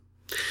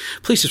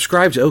Please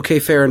subscribe to OK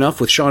Fair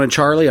Enough with Sean and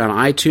Charlie on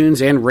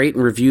iTunes and rate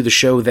and review the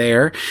show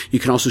there. You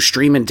can also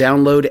stream and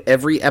download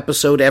every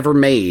episode ever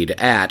made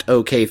at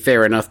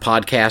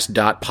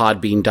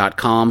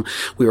okfairenoughpodcast.podbean.com.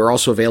 We are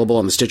also available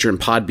on the Stitcher and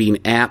Podbean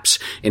apps.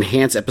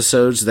 Enhanced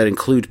episodes that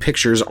include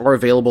pictures are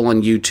available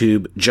on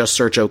YouTube. Just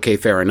search OK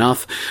Fair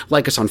Enough.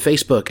 Like us on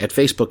Facebook at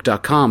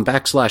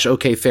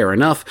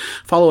facebook.com/OKFairEnough.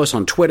 Follow us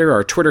on Twitter.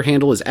 Our Twitter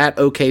handle is at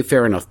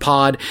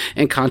OKFairEnoughPod.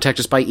 And contact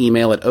us by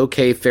email at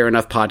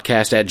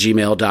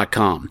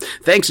okfairenoughpodcast@gmail.com.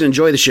 Thanks and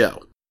enjoy the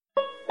show.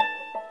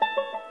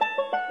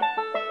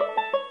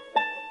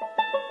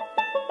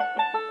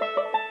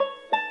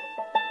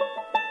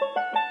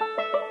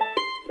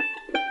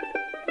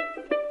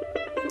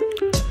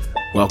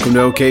 Welcome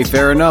to OK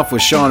Fair Enough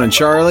with Sean and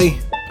Charlie.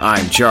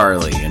 I'm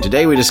Charlie, and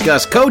today we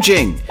discuss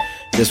coaching.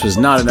 This was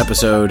not an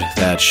episode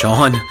that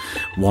Sean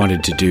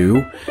wanted to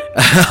do,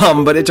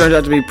 but it turned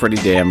out to be pretty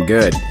damn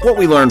good. What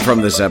we learned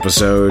from this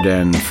episode,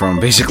 and from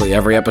basically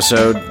every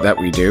episode that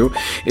we do,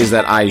 is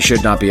that I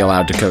should not be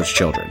allowed to coach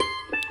children.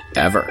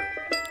 Ever.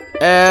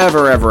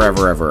 Ever.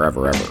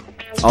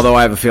 Although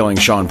I have a feeling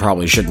Sean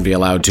probably shouldn't be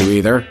allowed to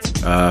either,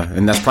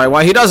 and that's probably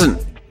why he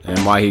doesn't.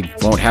 And why he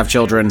won't have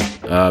children,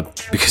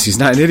 because he's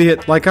not an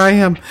idiot like I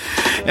am.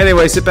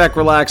 Anyway, sit back,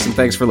 relax, and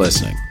thanks for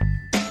listening.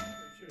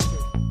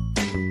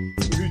 You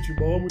hit your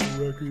mom with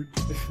a record.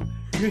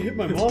 You hit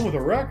my mom with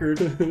a record?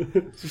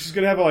 So she's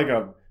going to have like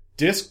a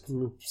disc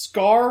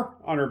scar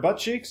on her butt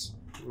cheeks?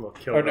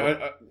 Really,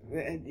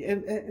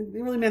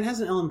 man,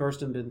 hasn't Ellen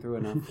Burstyn been through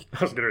enough?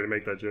 I was getting ready to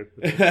make that joke.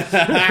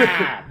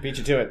 Beat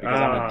you to it because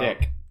I'm a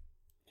dick.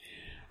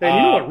 And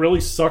you know what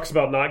really sucks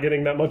about not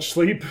getting that much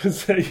sleep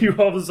is that you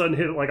all of a sudden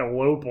hit like a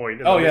low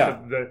point. Oh yeah.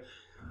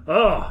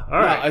 All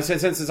right. No,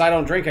 since I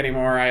don't drink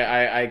anymore,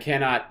 I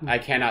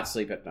cannot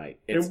sleep at night.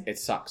 It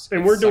sucks.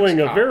 And we're doing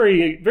a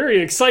very,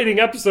 very exciting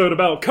episode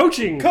about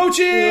coaching.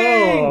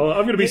 Oh,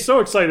 I'm going to be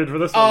so excited for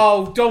this one.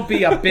 Oh, don't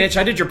be a bitch.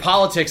 I did your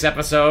politics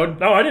episode.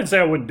 No, I didn't say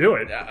I wouldn't do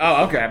it.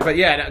 Oh, okay. But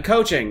yeah,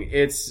 coaching.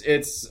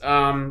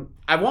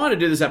 I wanted to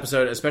do this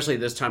episode, especially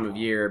this time of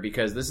year,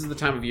 because this is the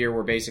time of year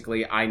where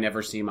basically I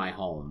never see my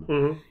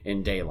home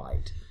in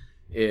daylight.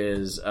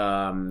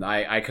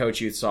 I coach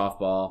youth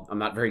softball. I'm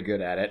not very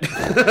good at it,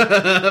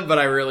 but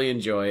I really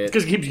enjoy it.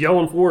 Because he keeps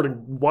yelling forward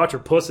and watch her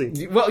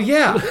pussy. Well,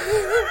 yeah.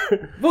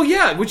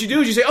 What you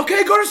do is you say,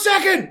 okay, go to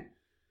second.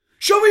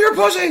 Show me your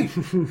pussy.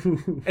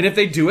 And if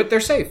they do it,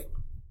 they're safe.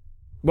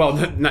 Well,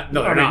 they're not.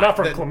 Not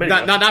from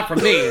chlamydia. Not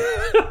from me,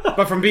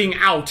 but from being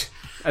out.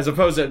 As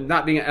opposed to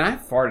not being... And I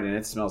farted and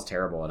it smells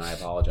terrible, and I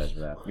apologize for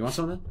that. You want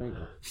some of that? There you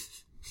go.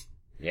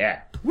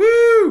 Yeah.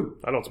 Woo!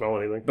 I don't smell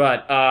anything.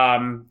 But,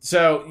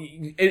 so,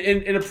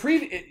 in a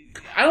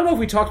I don't know if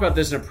we talked about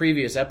this in a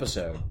previous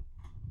episode.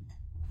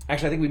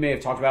 Actually, I think we may have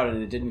talked about it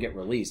and it didn't get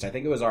released. I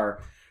think it was our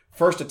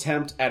first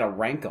attempt at a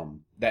Rankum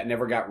that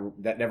never got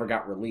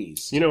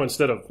released. You know,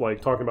 instead of,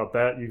 like, talking about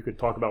that, you could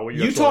talk about what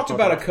you talked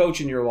about a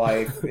coach in your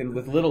life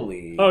with Little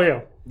League. Oh,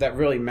 yeah. That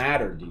really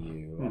mattered to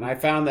you. And I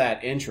found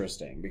that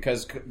interesting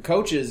because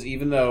coaches,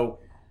 even though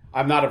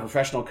I'm not a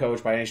professional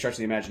coach by any stretch of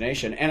the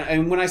imagination,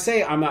 and when I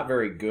say I'm not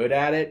very good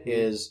at it,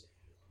 is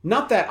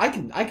not that I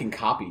can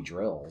copy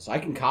drills. I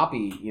can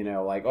copy,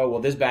 like, oh,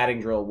 well, this batting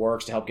drill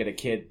works to help get a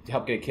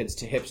kid's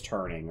hips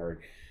turning,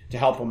 or to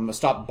help them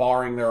stop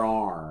barring their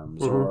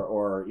arms,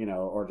 or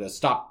to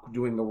stop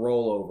doing the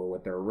rollover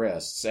with their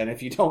wrists. And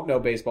if you don't know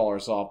baseball or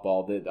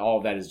softball, all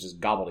of that is just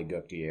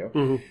gobbledygook to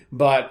you.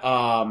 But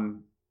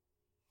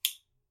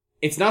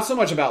it's not so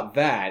much about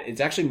that.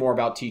 It's actually more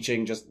about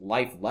teaching just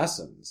life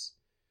lessons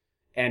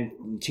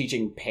and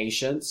teaching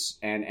patience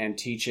and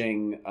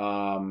teaching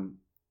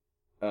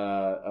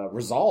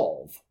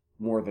resolve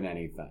more than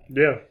anything.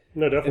 Yeah,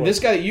 no, definitely. And this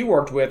guy that you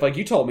worked with, like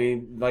you told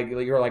me, like you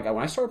were like,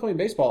 when I started playing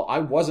baseball, I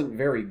wasn't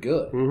very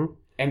good.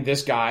 And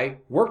this guy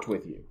worked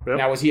with you. Yep.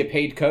 Now, was he a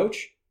paid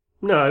coach?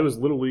 No, it was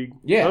Little League.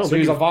 Yeah, so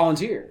he was a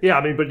volunteer. Yeah,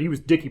 I mean, but he was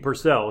Dickie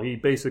Purcell. He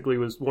basically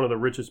was one of the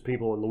richest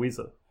people in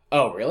Louisa.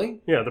 Oh,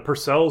 really? Yeah, the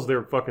Purcells,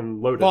 they're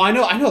fucking loaded. Well, I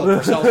know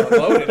the Purcells are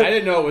loaded. I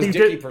didn't know it was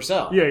Dickie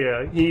Purcell.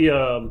 Yeah.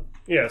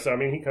 So I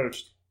mean, he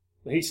coached.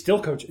 He's still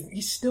coaching.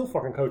 He's still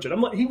fucking coaching.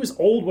 He was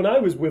old when I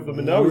was with him,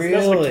 and now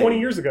that's like 20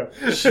 years ago.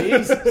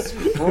 Jesus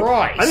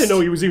Christ. I didn't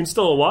know he was even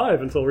still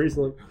alive until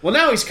recently. Well,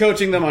 now he's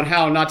coaching them on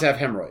how not to have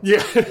hemorrhoids.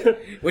 Yeah.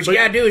 What you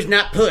gotta do is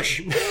not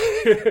push.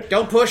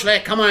 Don't push,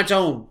 let it come on its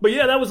own. But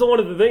yeah, that was one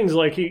of the things.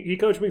 Like, he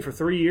coached me for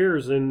 3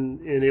 years,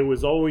 and it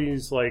was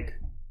always like...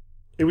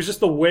 It was just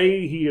the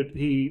way he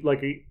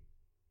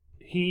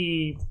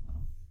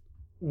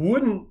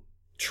wouldn't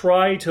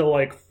try to,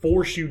 like,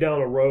 force you down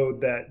a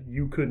road that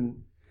you couldn't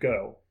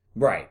go.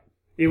 Right.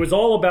 It was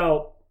all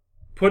about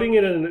putting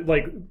it in,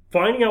 like,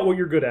 finding out what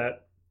you're good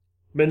at,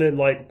 and then,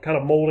 like, kind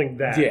of molding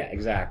that. Yeah,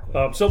 exactly.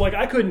 So, like,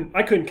 I couldn't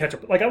catch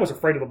up. Like, I was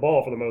afraid of the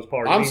ball for the most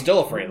part. I'm still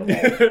afraid of the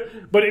ball.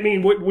 But, I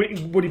mean,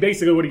 what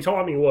he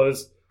taught me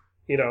was,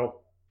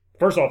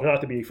 first off,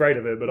 not to be afraid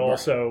of it, but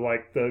also,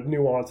 like, the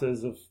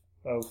nuances of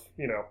of,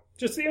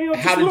 just,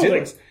 How to little do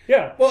things. it.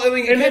 Yeah. Well, I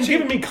mean, and catching-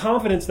 giving me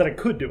confidence that I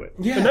could do it.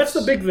 Yes. And that's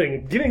the big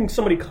thing. Giving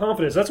somebody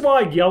confidence. That's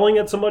why yelling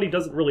at somebody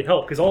doesn't really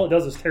help, because all it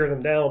does is tear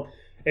them down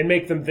and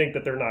make them think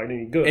that they're not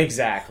any good.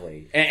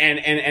 Exactly.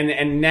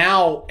 And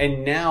now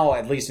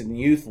at least in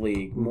youth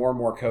league, more and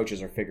more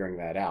coaches are figuring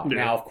that out. Yeah.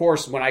 Now, of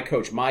course, when I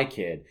coach my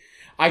kid,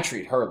 I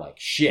treat her like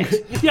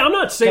shit. Yeah, I'm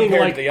not saying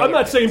Compared like to the I'm other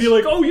not saying be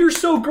like, oh, you're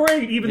so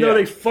great, even though Yeah.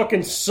 they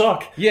fucking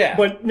suck. Yeah.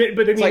 But I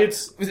mean, Like,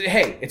 it's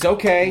hey, it's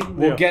okay.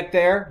 We'll Yeah. get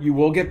there. You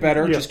will get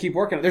better. Yeah. Just keep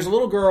working. There's a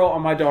little girl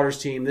on my daughter's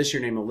team this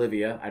year named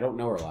Olivia. I don't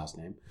know her last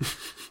name.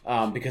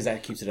 Because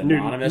that keeps it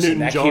anonymous Newton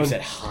and that John. keeps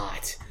it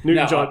hot.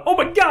 Newton No. John. Oh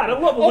my god, I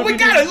love. Oh my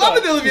god, I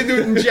love Olivia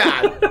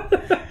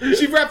Newton-John.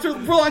 She wrapped her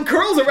full-on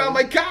curls around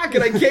my cock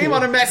and I came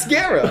on her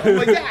mascara. Oh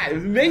my god, it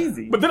was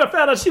amazing. But then I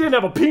found out she didn't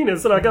have a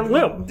penis, and I got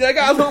limp. I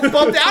got a little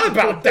bummed out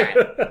about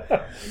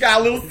that.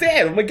 Got a little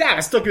sad. Oh my god, I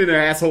stuck it in her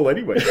asshole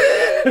anyway.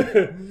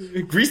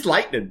 Greased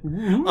lightning.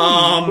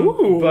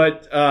 Ooh.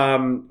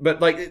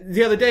 But like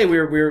the other day we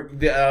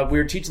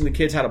were teaching the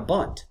kids how to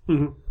bunt.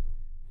 Mm-hmm.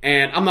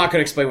 And I'm not going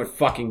to explain what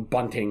fucking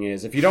bunting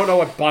is. If you don't know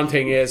what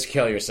bunting is,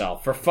 kill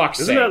yourself. For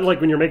fuck's Isn't sake. that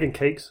like when you're making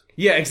cakes?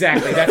 Yeah,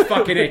 exactly. That's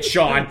fucking it,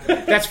 Sean.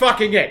 That's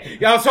fucking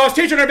it. Yeah, so I was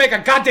teaching her to make a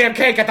goddamn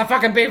cake at the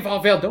fucking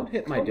baseball field. Don't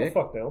hit my dick.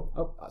 Fuck no.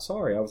 Oh,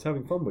 sorry. I was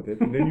having fun with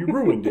it, and then you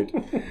ruined it.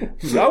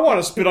 I want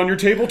to spit on your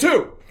table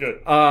too.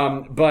 Good.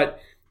 But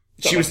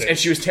she was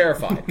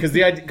terrified because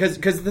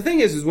the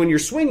thing is when you're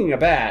swinging a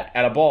bat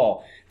at a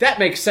ball, that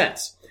makes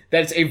sense.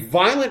 That it's a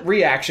violent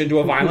reaction to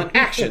a violent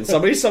action.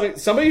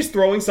 Somebody's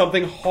throwing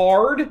something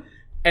hard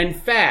and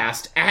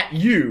fast at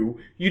you.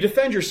 You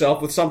defend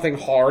yourself with something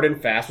hard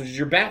and fast, which is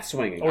your bat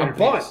swinging. Or your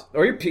penis.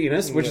 Or your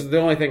penis, which is the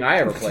only thing I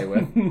ever play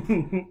with.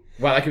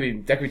 Wow, that could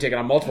be taken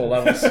on multiple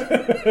levels.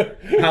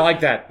 I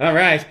like that. All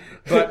right,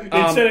 but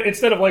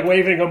instead of like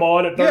waving them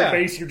on at third Yeah.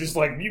 base, you're just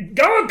like, you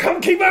go, come,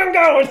 keep on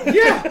going.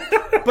 yeah,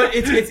 but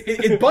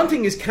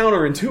bunting is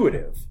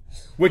counterintuitive.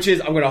 Which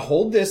is, I'm going to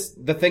hold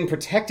the thing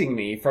protecting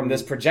me from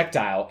this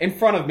projectile in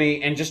front of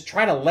me and just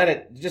try to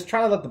let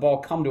the ball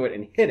come to it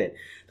and hit it.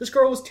 This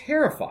girl was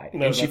terrified.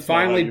 No, and she that's not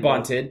how finally you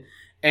bunt. bunted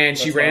and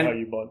she That's ran. not how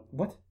you bunt.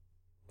 What?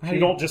 You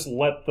don't just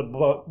let the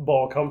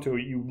ball come to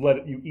it.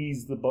 You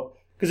ease the ball.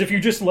 Because if you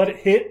just let it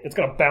hit, it's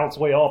going to bounce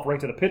way off right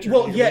to the pitcher.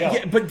 Well,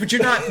 yeah, but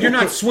you're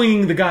not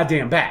swinging the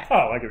goddamn bat. Oh,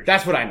 I agree.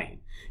 That's what I mean.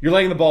 You're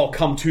letting the ball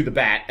come to the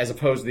bat as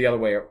opposed to the other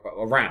way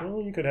around.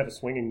 Well, you could have a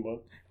swinging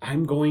bunt.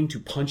 I'm going to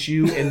punch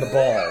you in the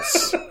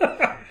balls.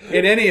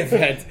 In any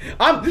event,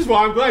 this is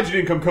why I'm glad you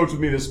didn't come coach with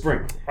me this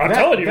spring. I'm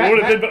telling you, it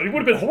would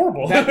have been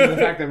horrible. Back to the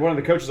fact that one of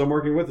the coaches I'm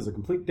working with is a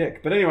complete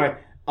dick. But anyway,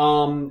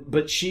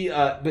 but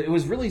it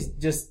was really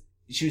just,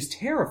 she was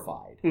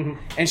terrified. Mm-hmm.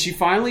 And she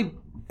finally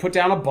put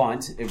down a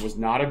bunt. It was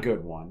not a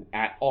good one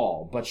at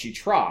all, but she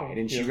tried.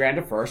 And she ran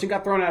to first and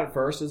got thrown out at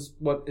first, as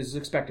what is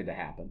expected to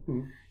happen.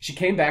 Mm-hmm. She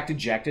came back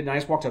dejected, and I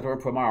just walked up to her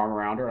and put my arm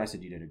around her, and I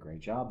said, you did a great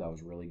job. That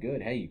was really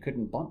good. Hey, you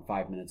couldn't bunt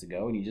 5 minutes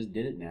ago, and you just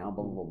did it now,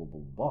 blah, blah, blah, blah,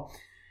 blah, blah.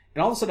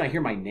 And all of a sudden, I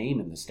hear my name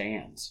in the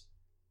stands.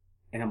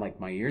 And I'm like,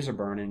 my ears are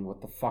burning.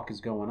 What the fuck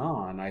is going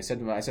on? I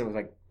said, why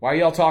are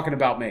y'all talking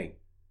about me?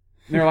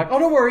 And they're like, oh,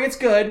 don't worry, it's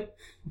good.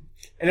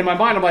 And in my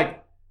mind, I'm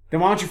like, then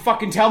why don't you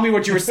fucking tell me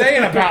what you were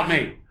saying about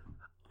me?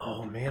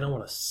 Oh man, I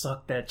want to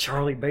suck that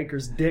Charlie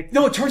Baker's dick.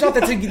 No, it turns out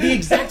that's the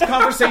exact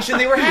conversation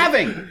they were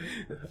having.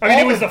 I mean,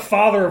 he was the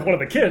father of one of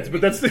the kids, but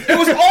that's It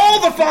was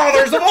all the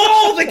fathers of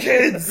all the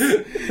kids.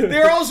 They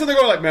were all sitting there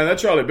going like, man, that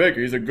Charlie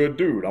Baker, he's a good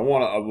dude. I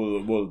want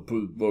to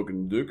put a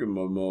fucking dick in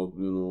my mouth,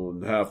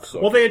 and half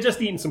suck. Well, they had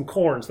just eaten some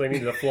corn, so they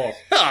needed a floss.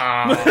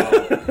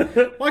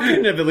 Why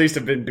couldn't it at least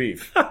have been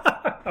beef?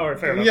 All right,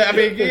 fair enough. Yeah, I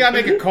mean, you gotta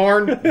make a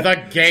corn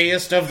the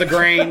gayest of the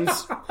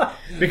grains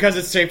because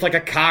it's shaped like a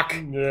cock.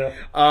 Yeah.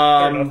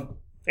 Fair enough.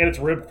 And it's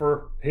ribbed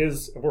for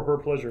his or her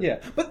pleasure.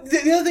 Yeah, but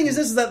the other thing is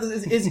this: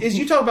 is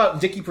you talk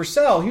about Dickie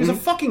Purcell. He was a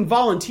fucking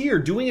volunteer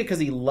doing it because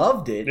he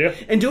loved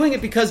it, and doing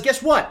it because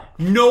guess what?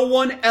 No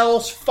one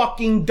else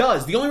fucking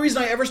does. The only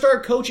reason I ever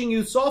started coaching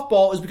youth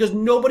softball is because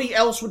nobody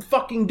else would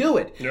fucking do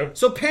it. Yeah.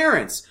 So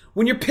parents,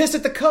 when you're pissed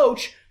at the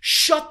coach,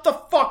 shut the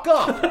fuck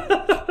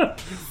up.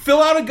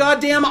 Fill out a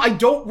goddamn "I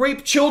don't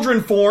rape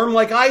children" form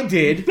like I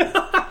did.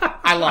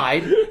 I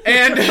lied.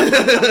 And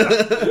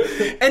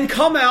and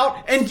come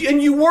out and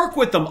you work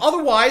with them.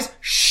 Otherwise,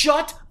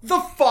 shut the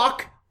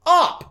fuck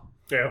up.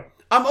 Yeah.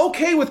 I'm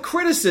okay with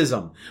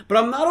criticism, but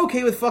I'm not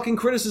okay with fucking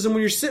criticism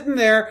when you're sitting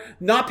there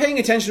not paying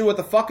attention to what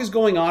the fuck is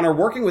going on or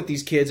working with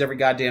these kids every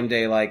goddamn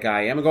day like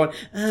I am and going,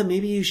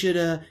 maybe you should,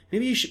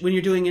 when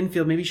you're doing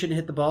infield, maybe you shouldn't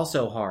hit the ball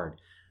so hard.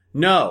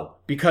 No,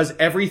 because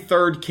every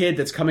third kid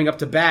that's coming up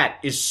to bat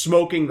is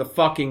smoking the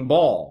fucking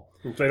ball.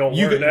 If they don't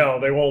learn now,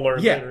 they won't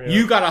learn later.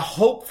 You gotta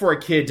hope for a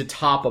kid to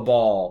top a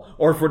ball,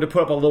 or for to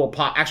put up a little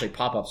pop. Actually,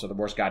 pop-ups are the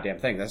worst goddamn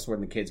thing. That's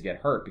when the kids get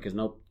hurt, because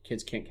no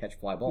kids can't catch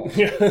fly balls.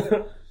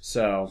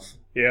 So.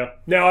 Yeah.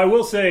 Now, I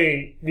will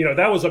say,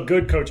 that was a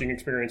good coaching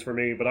experience for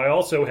me, but I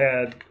also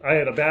had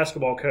a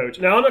basketball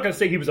coach. Now, I'm not going to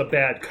say he was a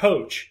bad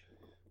coach,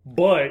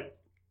 but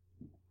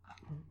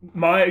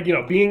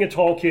being a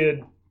tall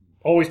kid,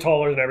 always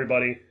taller than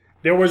everybody,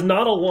 there was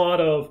not a lot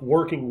of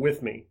working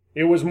with me.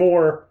 It was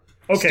more,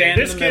 okay,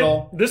 Stand in the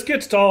middle. This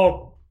kid's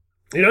tall.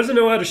 He doesn't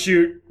know how to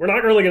shoot. We're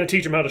not really going to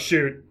teach him how to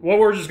shoot. What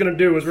we're just going to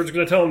do is we're just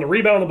going to tell him to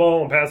rebound the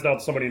ball and pass it out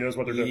to somebody who knows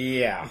what they're doing.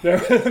 Yeah.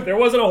 There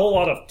wasn't a whole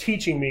lot of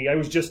teaching me. I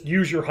was just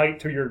use your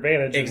height to your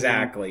advantage.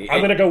 Exactly.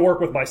 I'm going to go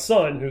work with my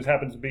son, who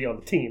happens to be on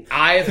the team.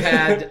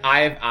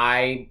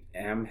 I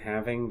am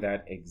having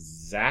that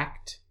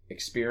exact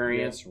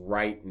experience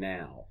right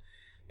now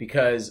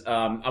because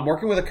I'm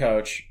working with a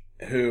coach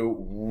who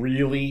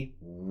really,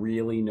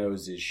 really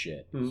knows his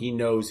shit. He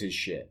knows his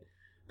shit.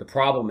 The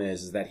problem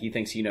is that he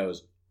thinks he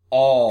knows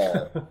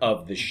all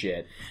of the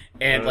shit.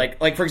 And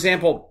like for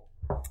example,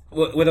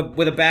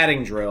 with a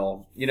batting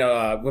drill,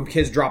 when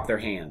kids drop their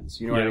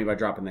hands, you know what I mean by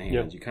dropping the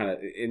hands. You kind of,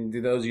 and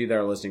those of you that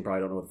are listening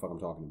probably don't know what the fuck I'm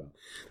talking about.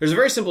 There's a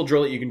very simple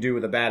drill that you can do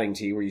with a batting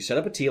tee where you set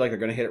up a tee like they're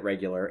going to hit it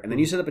regular, and then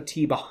you set up a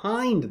tee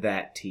behind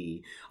that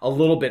tee a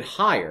little bit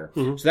higher.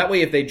 So that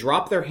way if they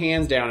drop their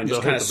hands down and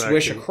just kind of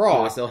swish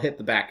across, they'll hit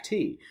the back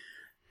tee.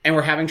 And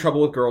we're having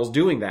trouble with girls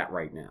doing that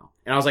right now.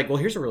 And I was like, well,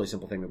 here's a really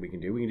simple thing that we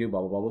can do. We can do blah,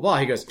 blah, blah, blah, blah.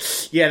 He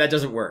goes, yeah, that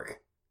doesn't work.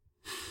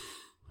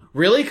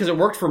 Really? Because it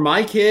worked for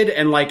my kid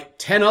and like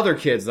 10 other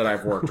kids that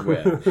I've worked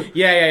with.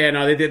 Yeah.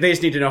 No, they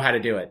just need to know how to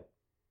do it.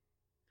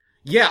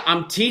 Yeah,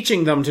 I'm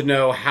teaching them to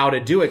know how to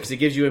do it because it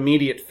gives you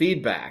immediate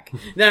feedback.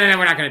 No,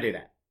 we're not going to do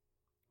that.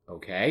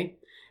 Okay.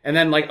 And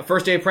then like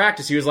first day of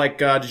practice, he was like,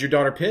 did your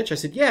daughter pitch? I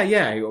said, yeah.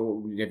 Have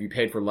you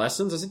paid for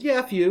lessons? I said, yeah,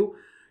 a few.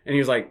 And he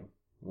was like,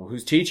 well,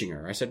 who's teaching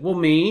her? I said, well,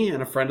 me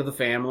and a friend of the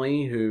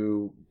family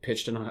who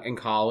pitched in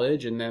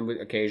college, and then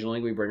occasionally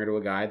we bring her to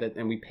a guy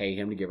and we pay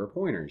him to give her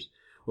pointers.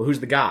 Well, who's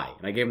the guy?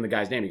 And I gave him the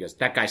guy's name. He goes,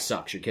 that guy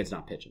sucks. Your kid's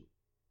not pitching.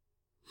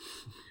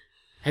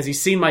 Has he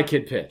seen my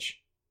kid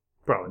pitch?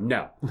 Probably.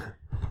 No.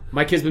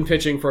 My kid's been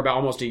pitching for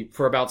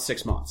about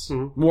 6 months.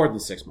 More than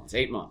 6 months.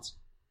 8 months.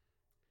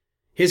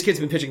 His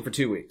kid's been pitching for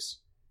 2 weeks.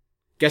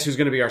 Guess who's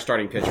going to be our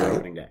starting pitcher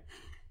opening day?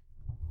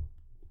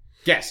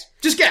 Guess.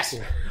 Just guess.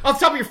 Off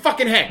the top of your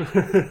fucking head.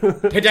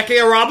 Hideki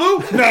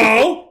Arabu?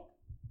 No.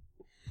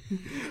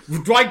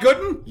 Dwight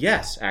Gooden?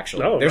 Yes,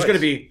 actually. Oh, There's nice. going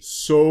to be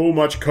so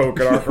much coke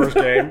at our first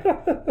game.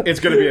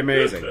 It's going to be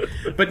amazing.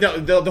 But no,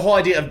 the whole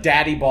idea of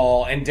daddy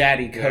ball and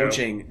daddy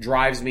coaching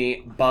drives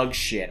me bug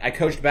shit. I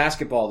coached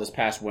basketball this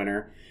past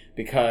winter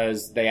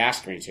because they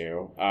asked me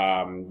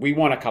to. We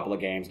won a couple of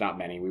games, not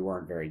many. We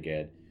weren't very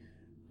good.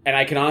 And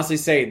I can honestly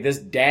say this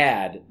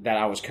dad that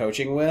I was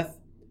coaching with,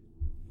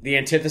 the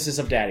antithesis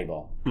of daddy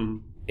ball.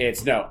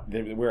 It's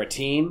we're a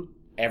team.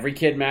 Every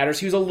kid matters.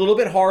 He was a little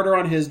bit harder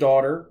on his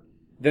daughter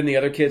than the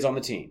other kids on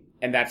the team.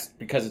 And that's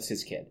because it's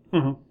his kid.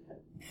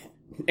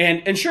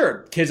 And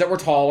sure, kids that were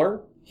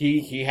taller,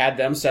 he had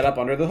them set up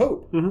under the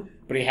hoop.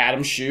 But he had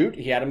them shoot.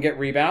 He had them get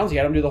rebounds. He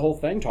had them do the whole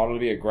thing, taught them to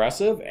be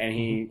aggressive. And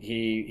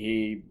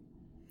he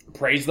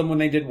praised them when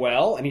they did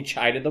well, and he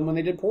chided them when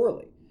they did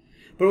poorly.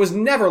 But it was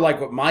never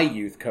like what my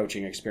youth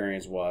coaching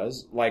experience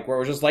was, like where it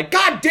was just like,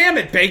 God damn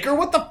it, Baker,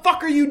 what the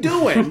fuck are you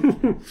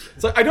doing?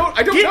 It's like I don't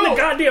Get know. in the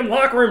goddamn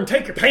locker room and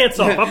take your pants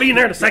off. I'll be in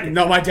there in a second.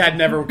 No, my dad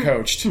never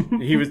coached.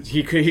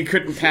 He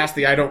couldn't pass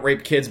the I don't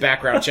rape kids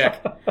background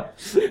check.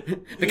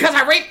 Because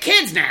I rape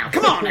kids now.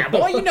 Come on now,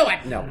 boy, you know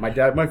it. No,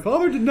 my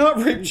father did not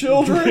rape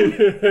children.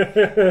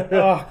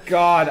 Oh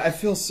God, I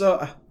feel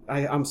so.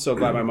 I'm so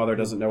glad my mother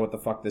doesn't know what the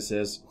fuck this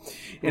is.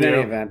 In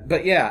any event,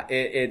 but yeah,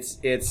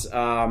 it's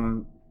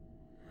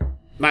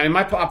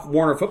My Pop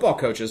Warner football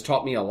coaches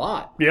taught me a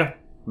lot. Yeah.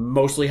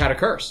 Mostly how to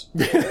curse.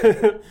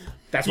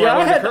 That's why I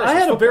learned to curse. I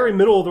had a very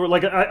middle of the,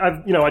 like,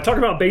 I talked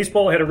about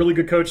baseball, I had a really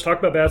good coach. Talked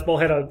about basketball,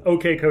 had an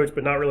okay coach,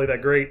 but not really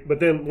that great.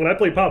 But then when I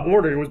played Pop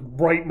Warner, it was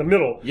right in the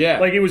middle. Yeah.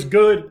 Like, it was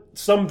good.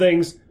 Some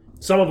things,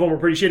 some of them were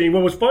pretty shitty. And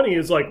what was funny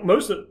is, like,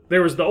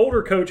 there was the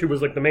older coach who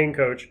was, like, the main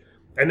coach.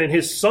 And then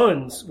his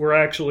sons were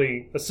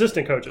actually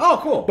assistant coaches. Oh,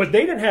 cool. But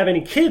they didn't have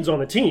any kids on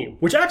the team,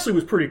 which actually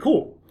was pretty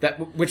cool.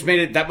 Which made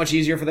it that much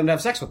easier for them to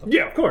have sex with them.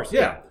 Yeah, of course.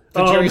 Yeah.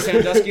 So Jerry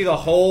Sandusky, the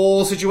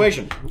whole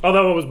situation.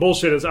 Although what was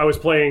bullshit is I was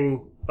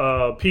playing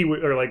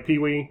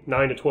Pee-wee,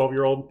 9 to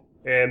 12-year-old.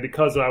 And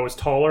because I was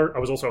taller, I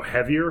was also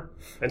heavier.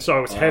 And so I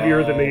was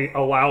heavier than the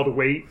allowed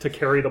weight to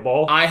carry the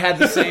ball. I had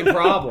the same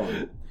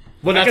problem.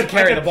 Well, not to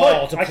carry the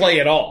ball, to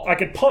play at all. I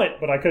could punt,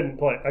 but I couldn't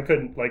play. I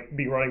couldn't, like,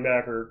 be running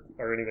back or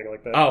anything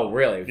like that. Oh,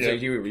 really? Yeah. So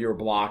you were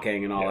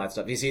blocking and all that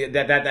stuff. You see,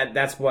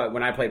 that's what,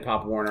 when I played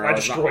Pop Warner, I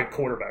destroyed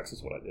quarterbacks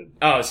is what I did.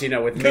 Oh,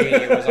 so with me,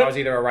 I was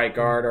either a right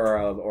guard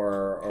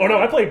or Oh, no,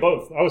 I played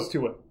both. I was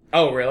two-way.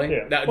 Oh, really?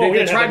 Yeah.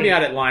 They tried me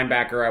out at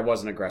linebacker. I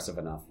wasn't aggressive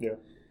enough. Yeah.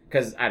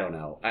 Because, I don't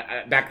know.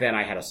 Back then,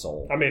 I had a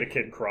soul. I made a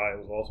kid cry. It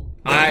was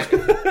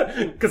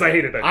awesome. Because I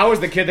hated that. I was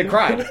the kid that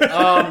cried.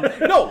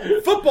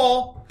 No,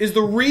 football is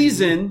the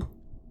reason,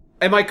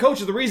 and my coach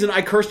is the reason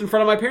I cursed in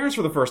front of my parents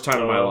for the first time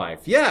in my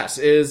life. Yes,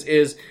 is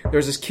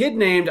there's this kid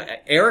named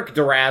Eric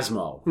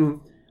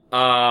Durasmo.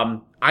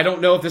 I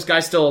don't know if this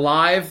guy's still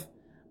alive.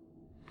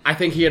 I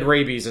think he had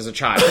rabies as a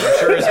child. I'm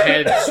sure his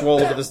head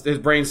swelled, his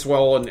brain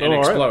swelled and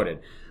exploded.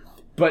 Right.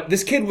 But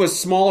this kid was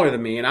smaller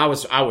than me, and I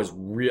was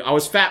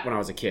fat when I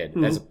was a kid,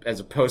 as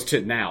opposed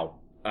to now,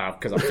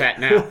 because I'm fat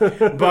now.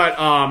 But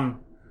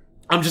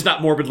I'm just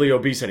not morbidly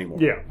obese anymore.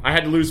 Yeah. I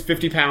had to lose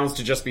 50 pounds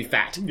to just be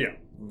fat. Yeah.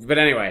 But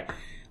anyway,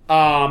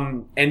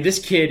 and this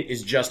kid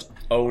is just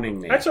owning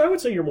me. Actually, I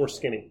would say you're more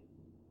skinny.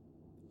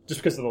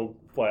 Just because of the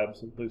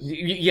flabs and loose.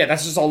 Yeah,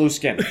 that's just all loose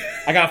skin.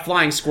 I got a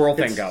flying squirrel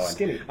thing going.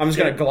 Skinny. I'm just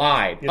going to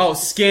glide. Yeah. Oh,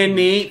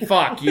 skinny?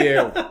 Fuck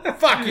you.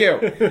 Fuck you.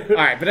 All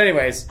right, but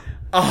anyways.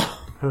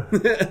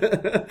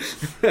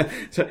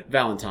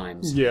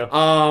 Valentine's. Yeah.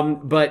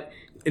 But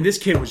and this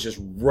kid was just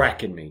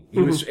wrecking me. He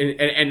was,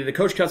 and the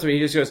coach comes to me. He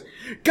just goes,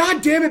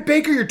 "God damn it,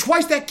 Baker! You're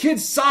twice that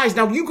kid's size.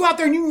 Now you go out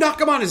there and you knock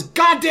him on his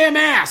goddamn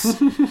ass."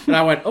 And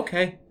I went,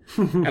 "Okay."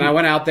 And I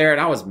went out there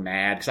and I was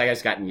mad because I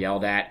just gotten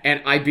yelled at,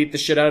 and I beat the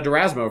shit out of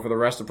Durasmo for the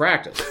rest of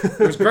practice. It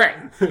was great.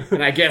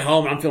 And I get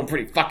home and I'm feeling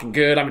pretty fucking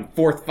good. I'm in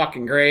 4th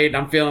fucking grade and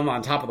I'm feeling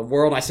on top of the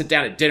world. And I sit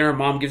down at dinner and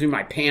Mom gives me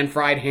my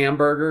pan-fried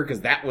hamburger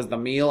because that was the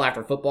meal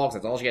after football because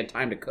that's all she had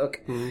time to cook.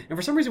 And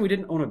for some reason we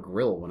didn't own a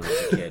grill when I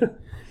was a kid.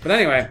 But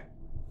anyway,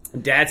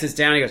 Dad sits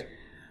down and he goes,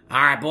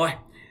 "All right, boy,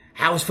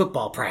 how was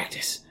football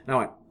practice?" And I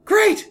went,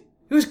 "Great.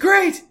 It was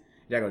great."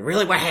 Dad goes,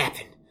 "Really? What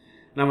happened?"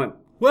 And I went,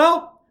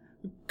 "Well,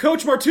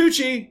 Coach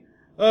Martucci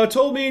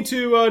told me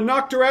to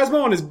knock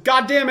Durasmo on his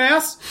goddamn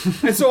ass,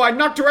 and so I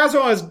knocked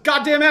Durasmo on his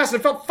goddamn ass, and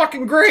it felt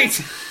fucking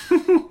great."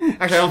 Actually,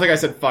 I don't think I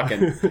said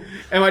fucking.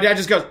 And my dad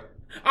just goes,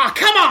 "Oh,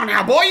 come on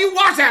now, boy, you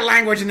watch that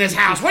language in this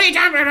house. What are you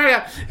talking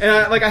about?" And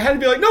I had to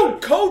be like, "No,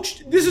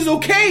 Coach, this is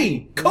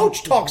okay.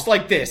 Coach talks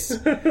like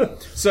this."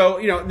 So,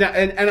 you know,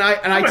 and I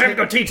I'm gonna have to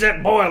go teach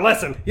that boy a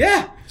lesson.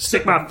 Yeah.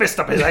 Stick my fist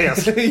up his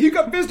ass. You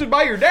got fisted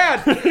by your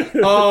dad.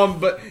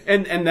 But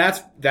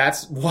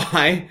that's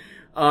why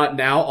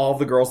now all of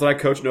the girls that I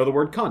coach know the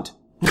word cunt.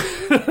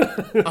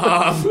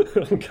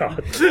 Oh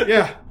God.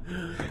 Yeah.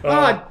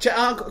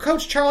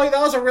 Coach Charlie, that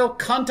was a real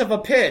cunt of a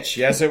pitch.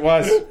 Yes, it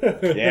was.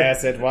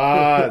 Yes, it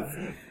was.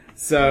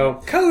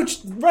 So, Coach,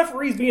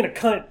 referees being a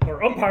cunt,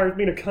 or umpires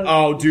being a cunt.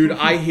 oh, dude,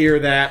 I hear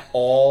that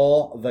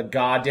all the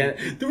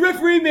goddamn... The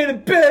referee made a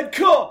bad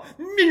call.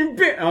 And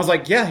I was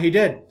like, yeah, he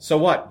did. So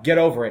what? Get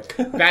over it.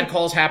 Bad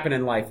calls happen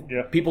in life.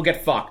 Yeah. People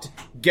get fucked.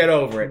 Get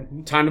over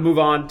it. Time to move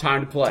on.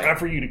 Time to play. Time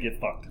for you to get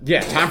fucked.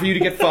 Yeah, time for you to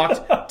get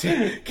fucked.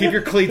 Keep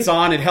your cleats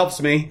on. It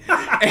helps me.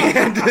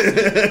 And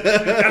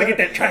Gotta get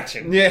that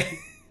traction. yeah.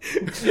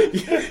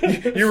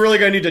 You're really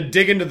gonna need to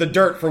dig into the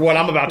dirt for what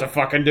I'm about to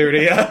fucking do to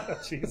you.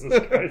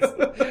 Jesus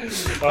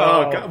Christ.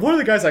 Oh, God. One of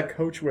the guys I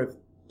coach with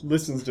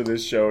listens to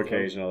this show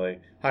occasionally.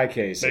 Hi,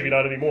 Casey. Maybe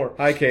not anymore.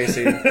 Hi,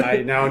 Casey.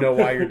 I now know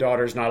why your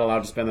daughter's not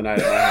allowed to spend the night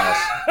at my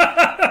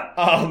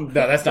house. No,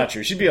 that's not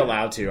true. She'd be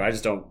allowed to. I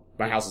just don't.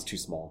 My house is too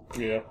small.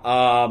 Yeah.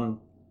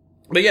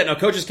 But yeah, no,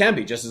 coaches can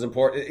be just as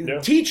important. Yeah.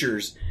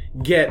 Teachers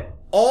get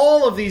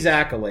all of these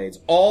accolades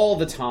all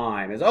the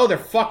time. As, oh, they're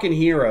fucking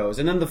heroes.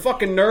 And then the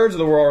fucking nerds of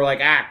the world are like,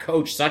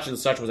 coach such and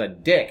such was a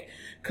dick.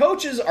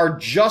 Coaches are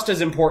just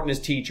as important as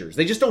teachers.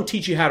 They just don't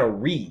teach you how to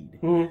read.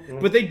 Mm-hmm.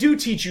 But they do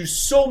teach you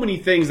so many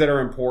things that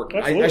are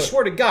important. I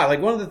swear to God, like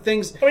one of the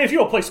things... I mean, if you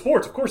don't play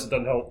sports, of course it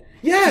doesn't help.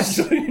 Yes!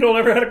 You don't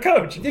ever have a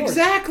coach.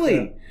 Exactly.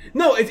 Yeah.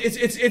 No,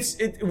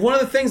 it's one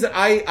of the things that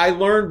I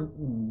learned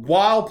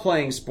while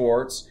playing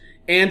sports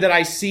and that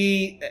I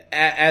see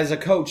as a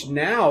coach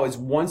now is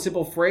one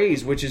simple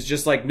phrase, which is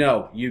just like,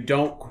 no, you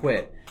don't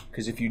quit.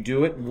 Because if you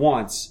do it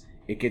once,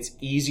 it gets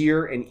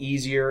easier and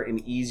easier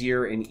and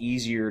easier and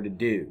easier to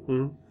do.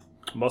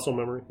 Mm-hmm. Muscle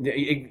memory?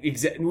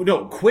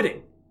 No,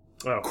 quitting.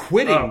 Oh.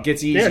 Quitting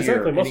gets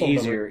easier and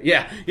easier. Memory.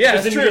 Yeah,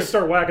 that's then true. You just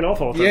start whacking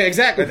off all the time. Yeah,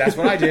 exactly. That's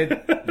what I did.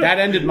 That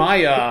ended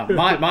my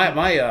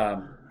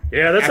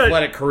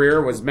athletic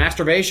career was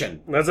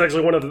masturbation. That's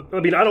actually one of the...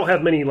 I mean, I don't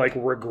have many,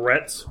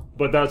 regrets,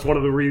 but that's one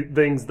of the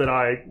things that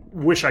I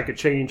wish I could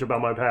change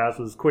about my past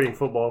is quitting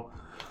football.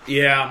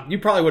 Yeah, you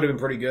probably would have been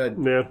pretty good.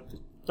 Yeah.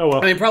 Oh,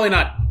 well. I mean, probably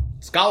not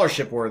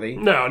scholarship worthy.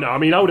 No. I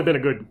mean, I would have been a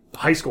good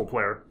high school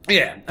player.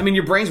 Yeah. I mean,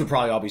 your brains would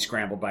probably all be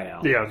scrambled by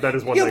now. Yeah, that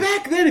is one thing.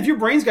 Back then, if your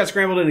brains got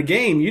scrambled in a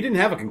game, you didn't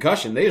have a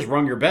concussion. They just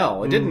rung your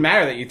bell. It didn't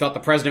matter that you thought the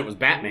president was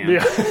Batman.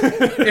 Yeah.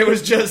 It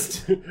was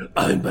just...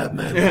 I'm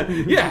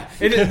Batman. Yeah.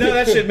 None of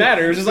that shit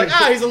mattered. It was just like,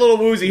 he's a little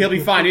woozy. He'll be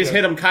fine. He just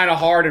hit him kind of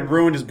hard and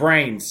ruined his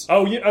brains.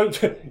 Oh,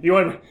 you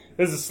want...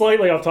 This is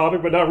slightly off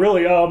topic, but not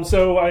really.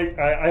 So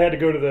I had to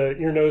go to the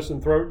ear, nose,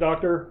 and throat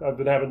doctor. I've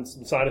been having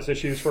some sinus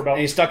issues for about...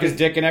 And he stuck his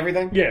dick in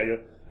everything? Yeah.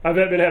 I've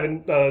been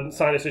having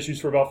sinus issues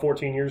for about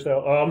 14 years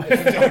now.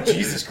 Oh,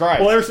 Jesus Christ.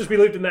 Well, ever since we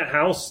lived in that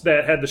house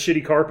that had the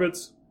shitty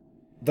carpets.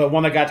 The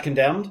one that got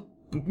condemned?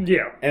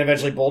 Yeah. And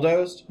eventually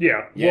bulldozed?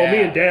 Yeah. Well,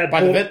 me and Dad...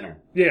 By the vintner.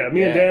 Yeah,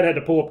 me and Dad had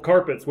to pull up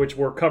carpets, which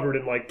were covered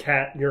in,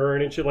 cat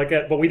urine and shit like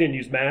that, but we didn't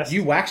use masks.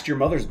 You waxed your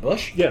mother's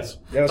bush? Yes.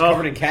 That was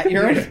covered in cat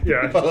urine?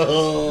 Yeah.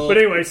 But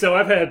anyway, so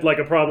I've had,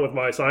 a problem with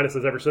my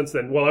sinuses ever since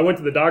then. Well, I went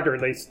to the doctor,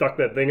 and they stuck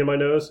that thing in my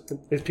nose.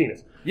 His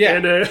penis. Yeah.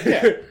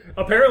 And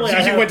apparently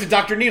you went to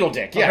Dr. Needle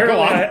Dick. Yeah,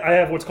 go on. I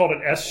have what's called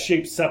an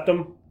S-shaped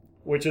septum,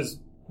 which is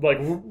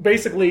like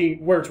basically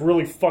where it's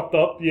really fucked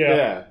up.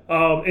 Yeah.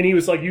 And he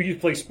was like, you used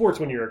to play sports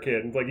when you were a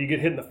kid. And like, you get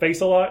hit in the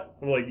face a lot.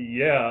 I'm like,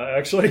 yeah,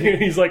 actually.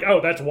 And he's like,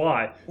 oh, that's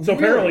why. So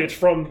apparently it's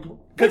from...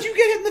 What'd you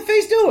get hit in the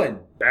face doing?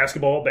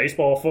 Basketball,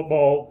 baseball,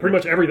 football, pretty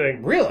much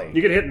everything. Really?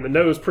 You get hit in the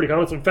nose pretty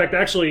common. In fact,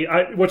 actually,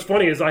 what's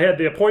funny is I had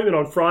the appointment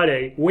on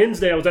Friday.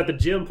 Wednesday, I was at the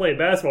gym playing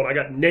basketball, and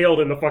I got nailed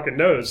in the fucking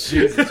nose.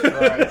 Jesus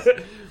Christ.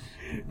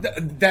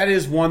 That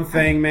is one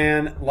thing,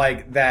 man.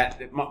 Like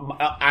that,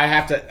 I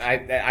have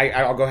to.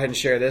 I'll go ahead and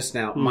share this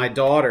now. My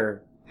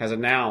daughter has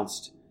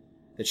announced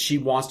that she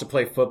wants to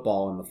play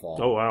football in the fall.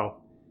 Oh wow!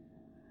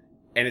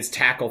 And it's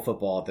tackle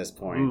football at this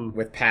point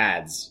with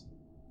pads.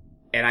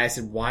 And I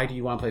said, "Why do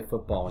you want to play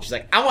football?" And she's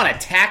like, "I want to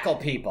tackle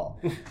people."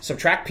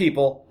 Subtract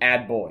people,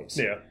 add boys.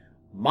 Yeah.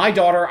 My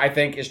daughter, I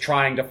think, is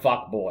trying to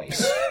fuck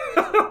boys.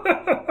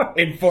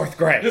 In 4th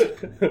grade.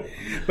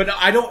 But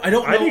I don't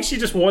know. I think she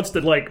just wants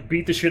to, like,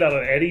 beat the shit out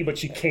of Eddie, but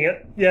she can't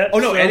yet. Oh,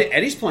 no, so.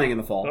 Eddie's playing in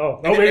the fall. Oh,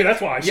 maybe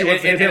that's why.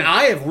 And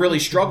I have really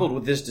struggled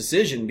with this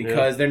decision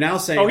because they're now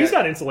saying... Oh, he's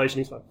got insulation.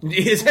 He's fine.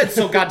 His head's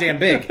so goddamn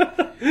big.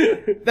 I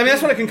mean,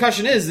 that's what a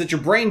concussion is, that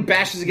your brain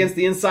bashes against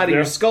the inside of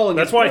your skull. And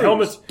that's why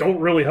helmets don't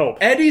really help.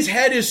 Eddie's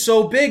head is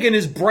so big and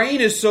his brain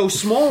is so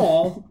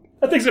small...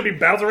 That thing's gonna be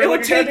bouncing around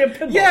like a goddamn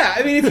pinball. Yeah,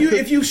 I mean,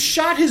 if you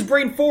shot his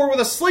brain forward with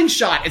a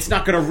slingshot, it's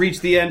not gonna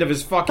reach the end of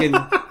his fucking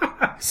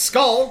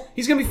skull.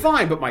 He's gonna be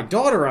fine. But my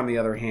daughter, on the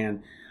other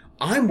hand,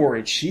 I'm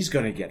worried she's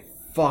gonna get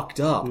fucked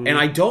up. And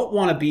I don't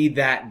want to be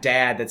that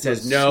dad that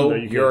says, no,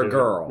 you're a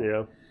girl.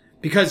 Yeah.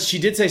 Because she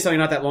did say something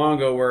not that long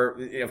ago where,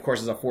 of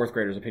course, is a 4th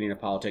grader's opinion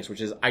of politics,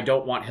 which is, I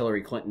don't want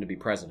Hillary Clinton to be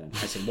president.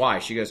 I said, why?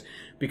 She goes,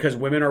 because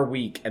women are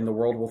weak and the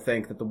world will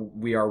think that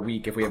we are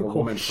weak if we have a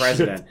woman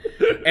president.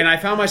 And I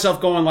found myself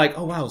going like,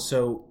 oh wow,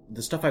 so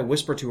the stuff I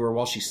whisper to her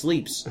while she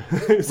sleeps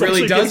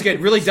really does get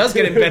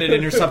embedded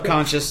in her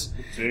subconscious.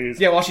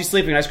 Jeez. Yeah, while she's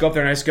sleeping, I just go up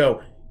there and I just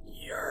go,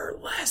 you're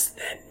less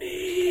than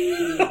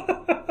me.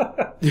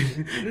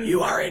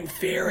 You are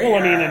inferior. Well,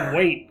 I mean, in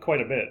weight,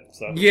 quite a bit.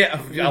 So. Yeah,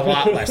 a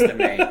lot less than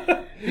me.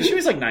 She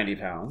was like 90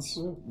 pounds.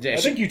 Yeah, I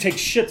think you take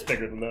shits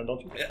bigger than that,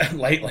 don't you?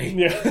 Lately.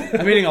 Yeah.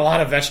 I'm eating a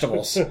lot of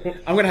vegetables.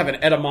 I'm going to have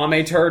an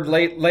edamame turd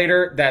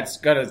later that's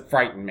going to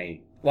frighten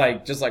me.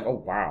 Like, just like,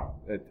 oh, wow.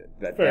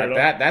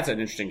 That's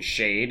an interesting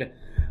shade.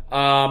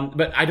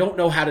 But I don't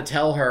know how to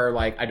tell her,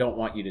 like, I don't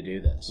want you to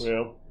do this.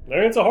 Yeah. I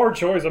mean, it's a hard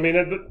choice. I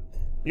mean,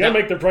 you gotta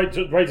make the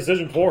right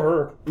decision for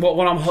her. Well,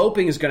 what I'm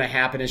hoping is going to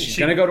happen is she's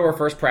going to go to her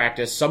first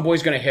practice. Some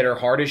boy's going to hit her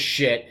hard as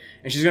shit.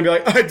 And she's going to be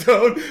like, I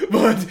don't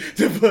want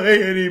to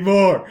play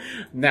anymore.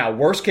 Now,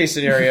 worst case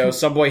scenario,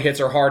 some boy hits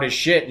her hard as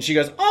shit. And she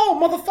goes, oh,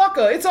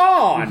 motherfucker, it's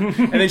on.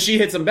 And then she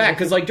hits him back.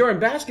 Because, like, during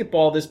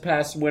basketball this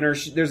past winter,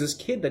 there's this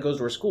kid that goes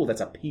to her school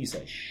that's a piece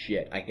of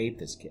shit. I hate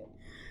this kid.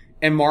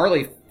 And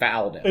Marley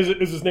fouled him.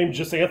 Is his name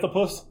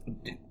Jasanthropus?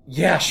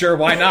 Yeah, sure,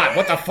 why not?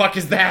 What the fuck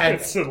is that?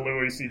 It's a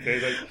Louis C.K.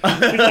 thing.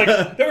 He's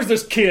like, there was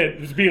this kid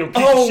who's being a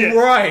piece of shit.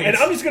 Right. And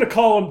I'm just going to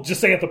call him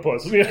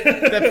Jasanthropus.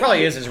 That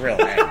probably is his real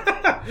name.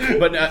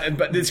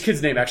 But this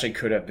kid's name actually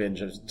could have been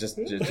just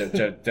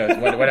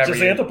whatever.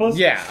 Jasanthropus?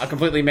 Yeah, a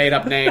completely made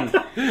up name.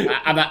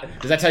 I'm not.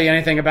 Does that tell you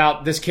anything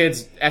about this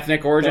kid's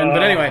ethnic origin?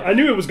 But anyway, I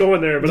knew it was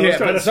going there, but I was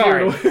trying to steer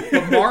it away.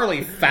 But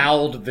Marley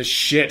fouled the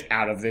shit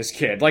out of this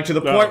kid, like to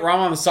the point where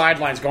I'm on the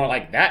sidelines going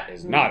like, that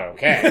is not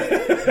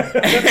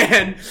okay.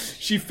 And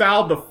she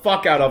fouled the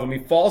fuck out of him. He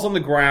falls on the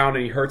ground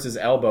and he hurts his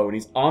elbow, and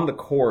he's on the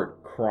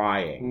court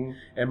crying.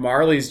 And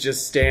Marley's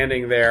just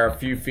standing there a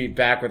few feet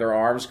back with her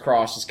arms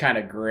crossed, just kind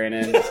of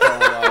grinning. Just going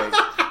like,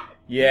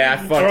 yeah, I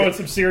fucked throwing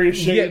some serious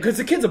shit. Yeah, because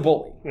the kid's a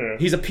bully. Yeah.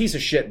 He's a piece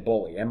of shit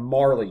bully. And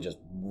Marley just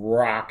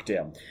rocked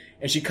him.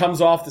 And she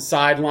comes off the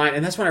sideline,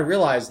 and that's when I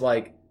realized,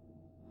 like,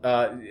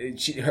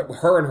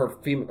 her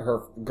and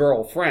her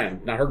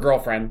girlfriend, not her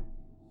girlfriend,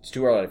 it's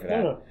too early for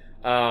that,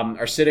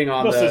 are sitting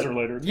on the scissor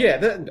later.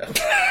 Yeah,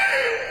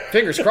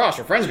 fingers crossed,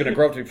 her friend's going to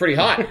grow up to be pretty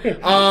hot.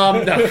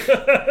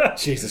 No.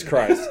 Jesus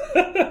Christ.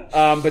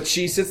 But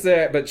she sits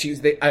there, but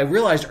I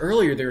realized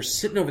earlier they were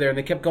sitting over there and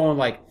they kept going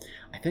like,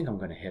 I think I'm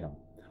going to hit him.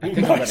 I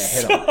think I'm going to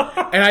hit him.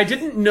 And I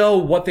didn't know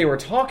what they were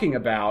talking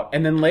about.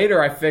 And then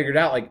later I figured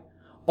out, like,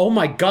 oh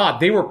my God,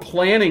 they were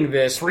planning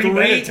this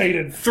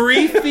premeditated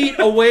 3 feet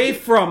away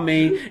from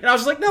me. And I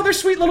was like, no, they're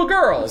sweet little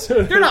girls.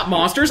 They're not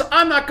monsters.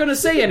 I'm not going to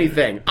say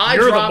anything.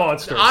 You're the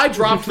monster. I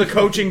dropped the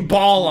coaching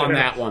ball on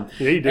that one.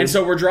 Yeah, you did. And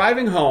so we're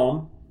driving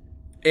home,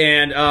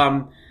 and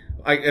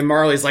and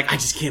Marley's like, I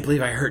just can't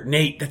believe I hurt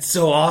Nate. That's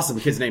so awesome.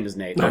 His name is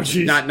Nate. Oh,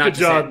 geez. Not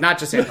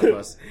just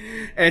Anthropus.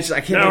 And she's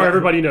like, I can't now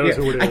everybody knows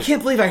who it is. I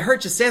can't believe I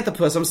hurt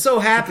Jasanthropus. I'm so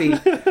happy.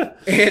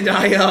 And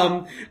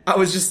I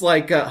was just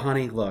like,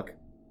 honey, look,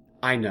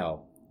 I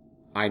know,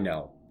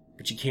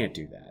 but you can't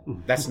do that.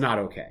 That's not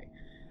okay.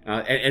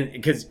 And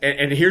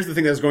here's the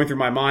thing that was going through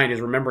my mind is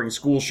remembering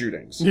school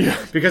shootings. Yeah.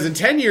 Because in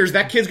 10 years,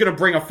 that kid's gonna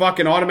bring a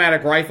fucking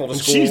automatic rifle to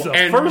school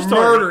and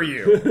murder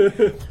you.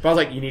 But I was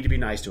like, you need to be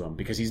nice to him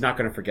because he's not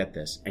gonna forget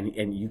this.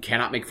 And you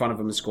cannot make fun of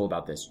him in school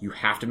about this. You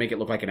have to make it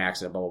look like an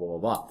accident, blah, blah, blah,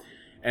 blah, blah.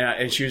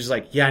 And she was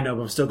like, yeah, no,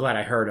 but I'm still glad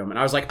I heard him. And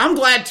I was like, I'm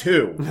glad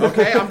too.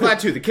 Okay, I'm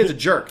glad too. The kid's a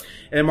jerk.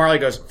 And then Marley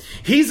goes,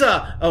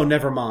 oh,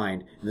 never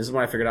mind. And this is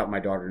when I figured out my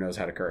daughter knows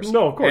how to curse.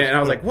 No, of course. And I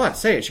was like, what?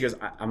 Say it. She goes,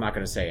 I'm not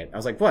going to say it. I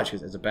was like, what? She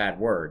goes, it's a bad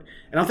word.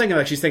 And I'm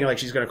thinking she's thinking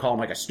she's going to call him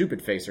like a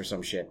stupid face or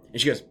some shit.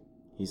 And she goes,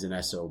 he's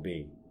an SOB.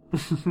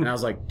 And I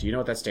was like, do you know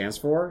what that stands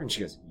for? And she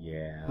goes,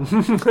 yeah.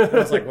 And I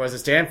was like, what does it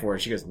stand for? And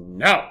she goes,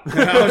 no.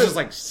 And I was just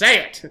like,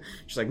 say it.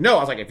 She's like, no. I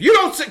was like, if you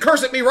don't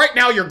curse at me right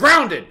now, you're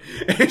grounded.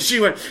 And she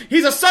went,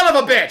 he's a son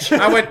of a bitch.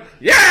 I went,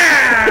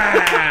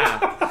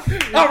 yeah!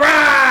 All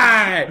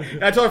right!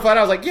 And I told her flat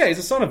out, I was like, yeah, he's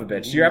a son of a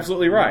bitch. You're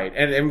absolutely right.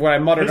 And what I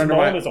muttered His under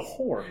mom is a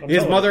whore.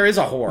 His mother is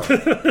a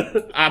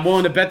whore. I'm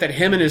willing to bet that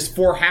him and his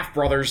 4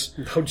 half-brothers,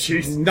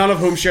 none of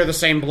whom share the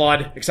same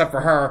blood, except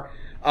for her.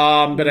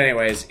 But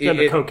anyways. And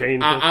the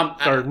cocaine.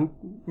 Or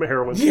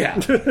heroin. Yeah.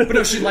 But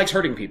no, she likes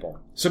hurting people.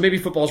 So maybe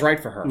football's right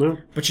for her. Yeah.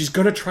 But she's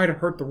gonna try to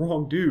hurt the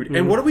wrong dude.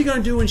 And what are we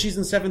gonna do when she's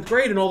in 7th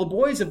grade and all the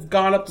boys have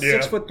gone up to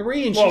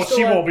 6'3" and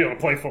she won't be able to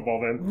play football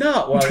then.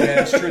 No. Well, yeah,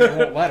 that's true. They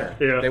won't let her.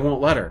 Yeah. They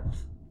won't let her.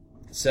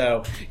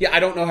 So, yeah,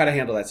 I don't know how to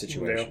handle that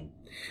situation.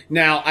 Yeah.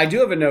 Now, I do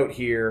have a note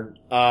here.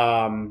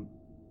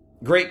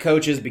 Great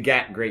coaches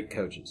begat great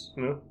coaches.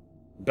 Yeah.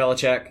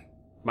 Belichick,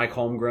 Mike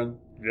Holmgren.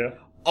 Yeah.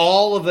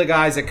 All of the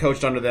guys that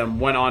coached under them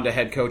went on to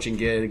head coaching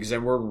gigs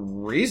and were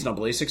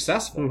reasonably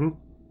successful. Mm-hmm.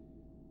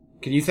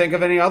 Can you think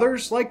of any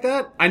others like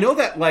that? I know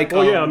that,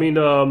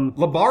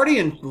 Lombardi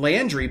and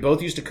Landry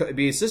both used to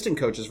be assistant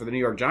coaches for the New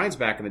York Giants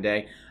back in the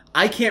day.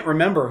 I can't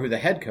remember who the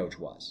head coach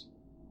was.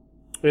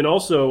 And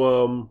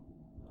also,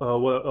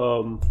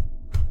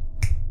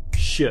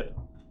 shit.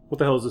 What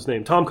the hell is his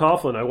name? Tom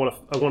Coughlin, I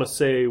want to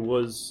say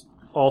was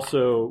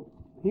also...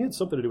 He had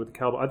something to do with the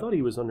Cowboys. I thought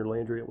he was under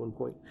Landry at one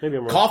point. Maybe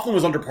I'm wrong. Coughlin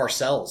was under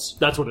Parcells.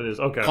 That's what it is.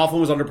 Okay. Coughlin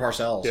was under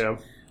Parcells. Yeah.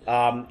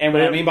 And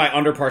what I mean by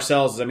under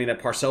Parcells is I mean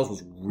that Parcells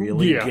was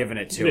really giving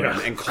it to him.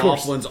 And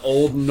Coughlin's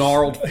old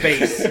gnarled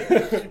face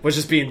was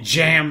just being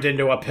jammed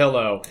into a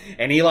pillow.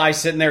 And Eli's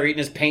sitting there eating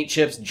his paint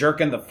chips,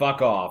 jerking the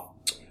fuck off.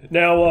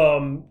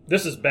 Now,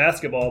 this is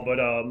basketball, but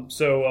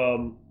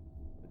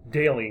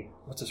Daly,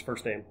 what's his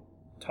first name?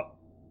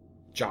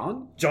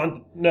 John?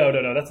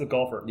 No, that's the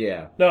golfer.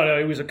 Yeah. No,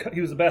 he was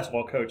a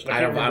basketball coach. I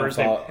can't remember his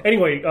name.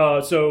 Anyway,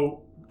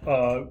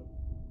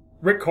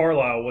 Rick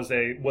Carlisle was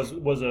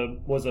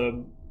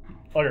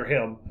under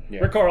him. Yeah.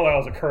 Rick Carlisle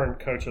is a current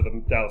coach of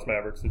the Dallas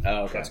Mavericks.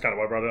 Oh, okay. That's kind of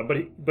why I brought it up.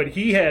 But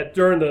he had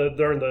during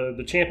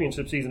the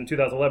championship season in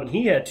 2011,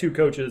 he had 2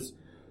 coaches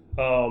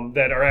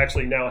that are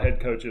actually now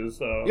head coaches.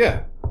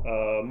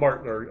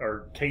 Martin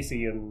or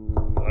Casey and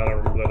I don't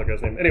remember the other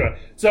guy's name. Anyway,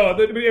 so I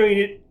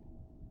mean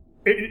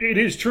it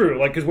is true.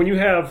 Like, because when you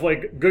have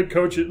like good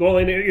coaches, well,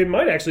 and it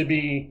might actually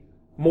be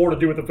more to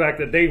do with the fact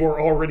that they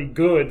were already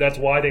good. That's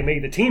why they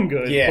made the team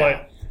good.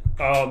 Yeah.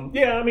 But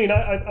I mean,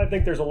 I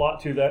think there's a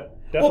lot to that.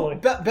 Definitely.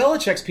 Well,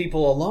 Belichick's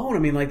people alone. I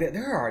mean, like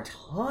there are a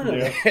ton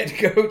of head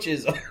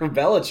coaches under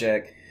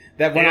Belichick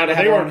that went out to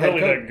have their own head coach.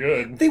 They weren't really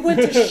that good. They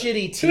went to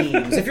shitty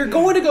teams. If you're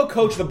going to go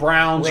coach the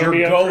Browns, you're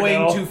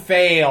going to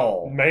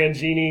fail.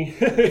 Mangini.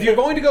 If you're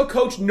going to go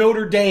coach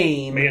Notre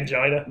Dame,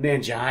 Mangina.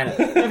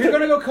 If you're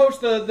going to go coach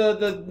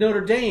the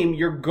Notre Dame,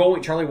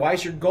 Charlie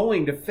Weiss, you're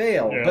going to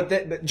fail. Yeah.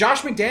 But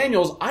Josh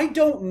McDaniels, I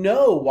don't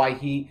know why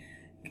he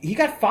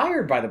got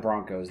fired by the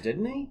Broncos,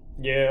 didn't he?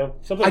 Yeah.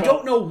 I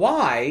don't know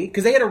why,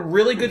 because they had a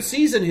really good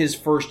season his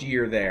first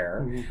year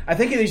there. Mm-hmm. I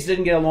think he just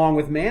didn't get along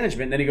with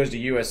management. Then he goes to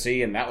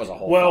USC, and that was a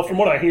whole. Well, from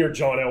what I hear,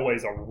 John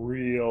Elway's a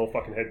real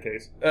fucking head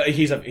case.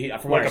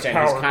 From what I understand,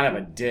 he's kind of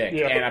a dick,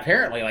 and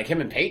apparently, like him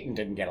and Peyton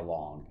didn't get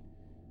along.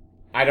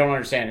 I don't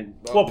understand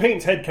it. Well,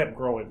 Peyton's head kept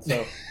growing,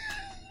 so.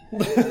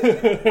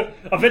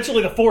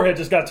 Eventually, the forehead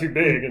just got too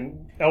big,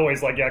 and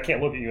Elway's like, "Yeah, I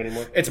can't look at you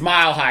anymore." It's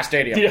Mile High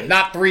Stadium,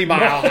 not 3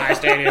 Mile High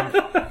Stadium.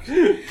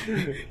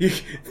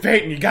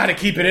 Peyton, you got to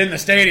keep it in the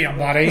stadium,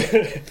 buddy.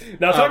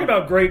 Now, talking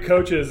about great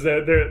coaches,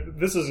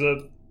 this is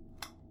a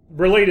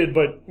related,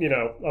 but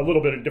a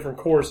little bit of different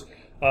course.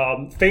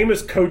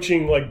 Famous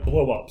coaching like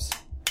blow-ups.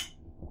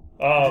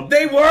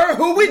 They were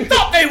who we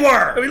thought they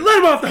were. We let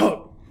them off the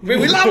hook.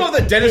 We love all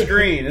the Dennis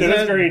Green.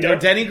 Dennis Green. Or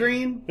Denny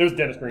Green? It was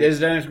Dennis Green. It was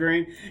Dennis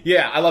Green?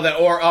 Yeah, I love that.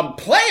 Or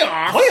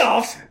playoffs?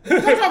 Playoffs?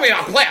 What are you talking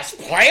about?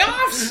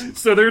 Playoffs?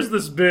 So there's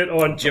this bit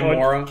on Jim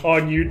Mora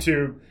on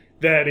YouTube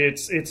that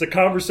it's a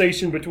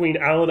conversation between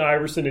Allen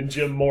Iverson and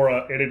Jim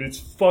Mora, and it is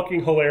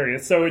fucking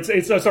hilarious. So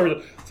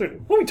so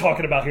what are we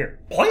talking about here?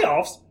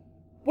 Playoffs?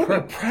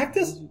 What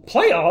practice?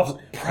 Playoffs?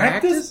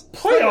 Practice?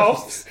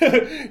 Playoffs?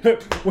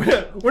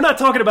 We're not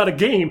talking about a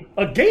game.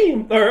 A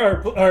game?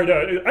 Or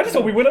I just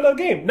hope we win another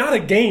game. Not a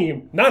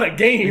game. Not a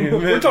game.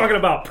 We're talking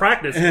about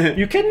practice.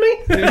 You kidding me?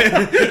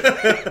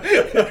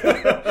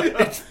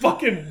 It's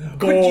fucking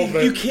gold,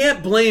 man. You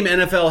can't blame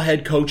NFL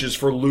head coaches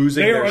for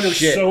losing their shit.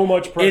 They are under so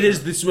much pressure. It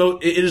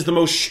is the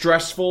most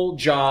stressful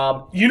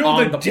job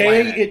on the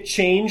day planet. it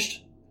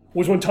changed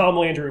was when Tom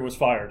Landry was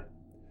fired.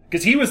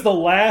 Because he was the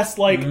last,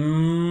 like,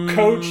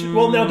 coach.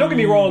 Well, now, don't get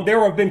me wrong.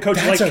 There have been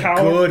coaches That's like a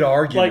Cowher. good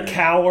argument. Like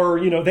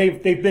Cowher, you know,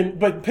 they've been...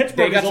 But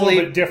Pittsburgh is a little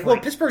bit different. Well,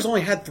 Pittsburgh's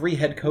only had 3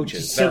 head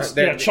coaches. Since,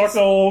 Chuck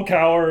Noll,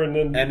 Cowher, and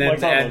then and then Mike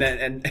Tomlin.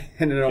 and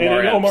then Omar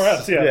And Epps. Omar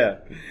Epps, yeah.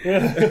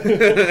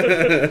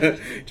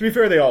 To be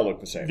fair, they all look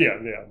the same. Yeah,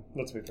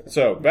 let's be fair.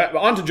 So,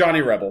 on to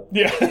Johnny Rebel.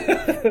 Yeah.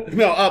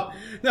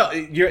 No,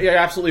 you're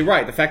absolutely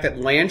right. The fact that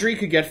Landry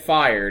could get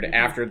fired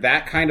after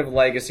that kind of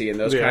legacy and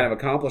those kind of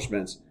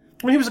accomplishments.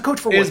 I mean, he was a coach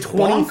for, Is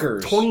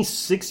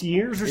 26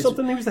 years or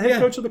something? He was the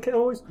head coach of the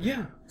Cowboys?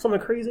 Yeah. Something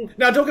crazy?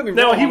 Now, don't get me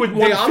wrong. No, he would they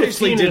won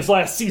obviously 15 in did his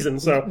last season,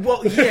 so...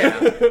 Well, yeah,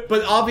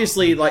 but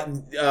obviously, like,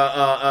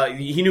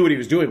 he knew what he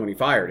was doing when he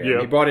fired him.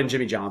 Yeah. He brought in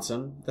Jimmy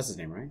Johnson. That's his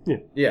name, right?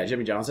 Yeah,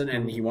 Jimmy Johnson,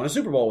 and he won a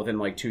Super Bowl within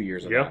like 2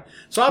 years of that.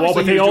 So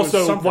obviously, but they he was also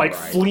doing something right.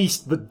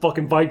 fleeced the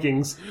fucking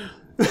Vikings.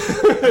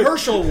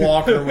 Herschel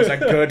Walker was a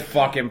good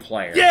fucking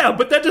player. Yeah,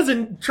 but that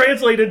doesn't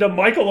translate into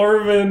Michael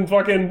Irvin,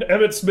 fucking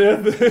Emmitt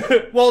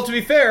Smith. Well, to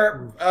be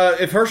fair,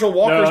 if Herschel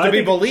Walker is to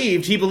be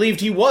believed, he believed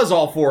he was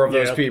all 4 of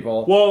those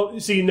people. Well,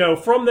 see, no,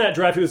 from that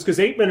draft, it was because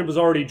Aikman was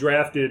already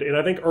drafted, and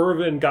I think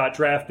Irvin got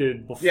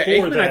drafted before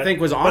Aikman, that. I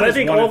think, was on but his I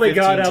think 1 all they and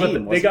got 15 out of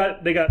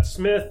team, they got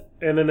Smith,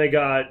 and then they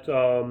got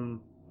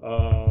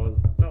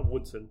not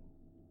Woodson.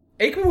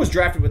 Aikman was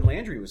drafted when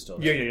Landry was still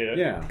there.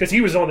 Yeah. Because he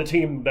was on the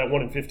team that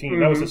won in 15.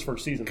 That was his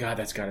first season. God,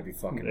 that's got to be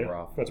fucking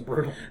rough. That's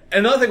brutal.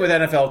 Another thing with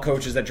NFL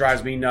coaches that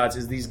drives me nuts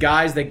is these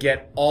guys that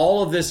get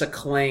all of this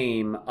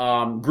acclaim.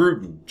 John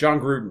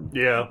Gruden.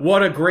 Yeah.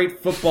 What a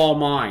great football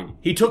mind.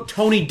 He took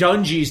Tony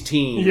Dungy's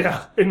team.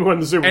 Yeah, and won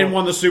the Super Bowl. And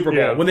won the Super Bowl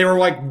Yeah. when they were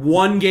like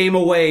 1 game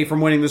away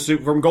from winning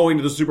from going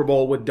to the Super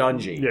Bowl with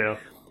Dungy. Yeah.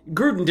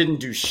 Gruden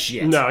didn't do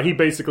shit. No, he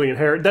basically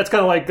inherited. That's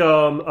kind of like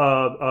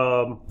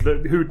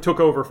who took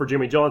over for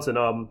Jimmy Johnson.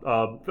 I'm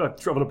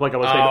gonna blank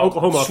on his name.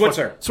 Oklahoma.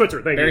 Switzer. Thank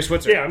you. Barry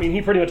Switzer. Yeah, I mean,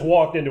 he pretty much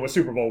walked into a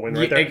Super Bowl win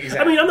right there. Exactly.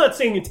 I mean, I'm not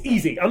saying it's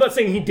easy. I'm not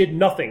saying he did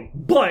nothing,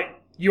 but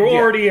you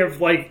already have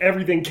like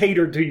everything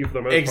catered to you for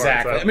the most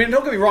Exactly. part. So. I mean,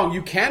 don't get me wrong.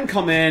 You can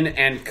come in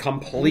and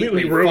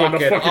completely ruin fuck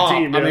the it fucking up.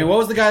 team. Yeah. I mean, what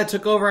was the guy that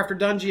took over after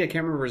Dungy? I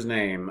can't remember his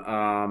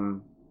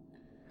name.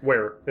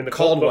 Where? In the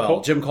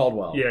Caldwell. Jim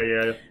Caldwell.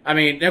 Yeah. I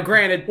mean, now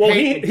granted, Well,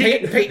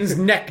 Peyton's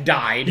neck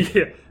died.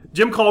 Yeah.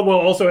 Jim Caldwell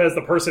also has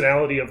the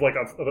personality of like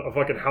a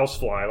fucking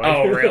housefly. Like,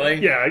 Oh, really?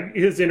 Yeah,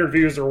 his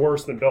interviews are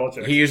worse than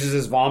Belichick's. He uses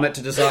his vomit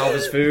to dissolve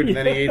his food, and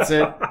then he eats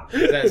it.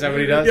 Is that what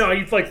he does? Yeah,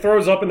 he like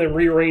throws up and then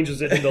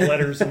rearranges it into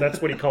letters, and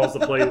that's what he calls the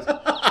plays.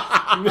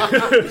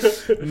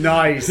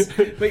 Nice.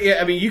 But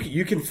yeah, I mean,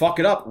 you can fuck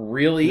it up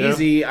really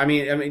easy. I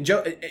mean,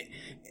 Joe.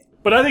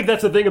 But I think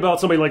that's the thing about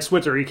somebody like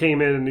Switzer. He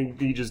came in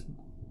and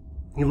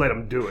he let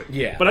him do it.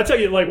 Yeah. But I tell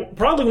you, like,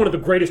 probably one of the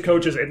greatest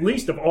coaches, at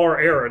least of our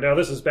era. Now,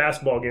 this is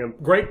basketball again.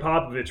 Greg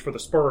Popovich for the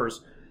Spurs.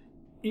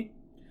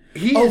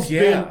 He's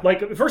been,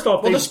 like, first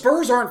off... Well, the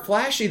Spurs aren't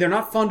flashy. They're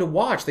not fun to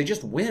watch. They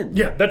just win.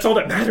 Yeah, that's all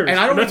that matters. And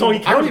I don't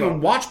even even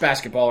watch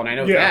basketball, and I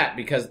know that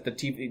because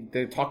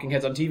the talking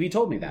heads on TV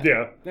told me that.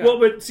 Yeah. Well,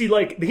 but see,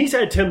 like, he's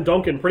had Tim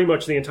Duncan pretty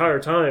much the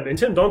entire time, and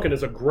Tim Duncan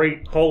is a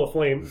great Hall of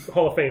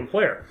Fame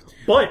player.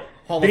 But...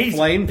 Hall of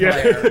Flame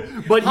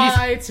player. But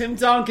hi, Tim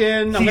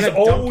Duncan. I'm going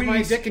to dunk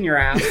my dick in your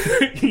ass.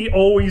 He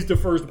always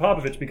defers to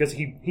Popovich because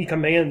he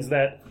commands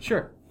that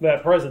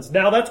presence.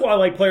 Now that's why I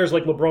like players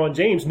like LeBron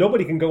James.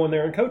 Nobody can go in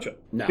there and coach him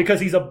because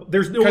he's he's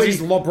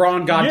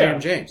LeBron goddamn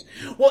James.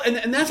 Well,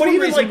 and that's one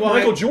reason why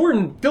Michael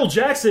Jordan, Phil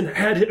Jackson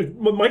had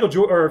Michael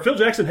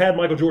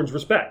Jordan's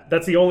respect.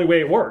 That's the only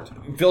way it worked.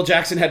 Phil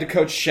Jackson had to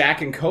coach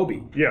Shaq and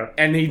Kobe. Yeah,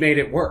 and he made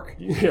it work.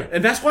 Yeah,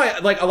 and that's why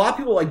like a lot of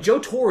people like Joe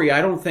Torre.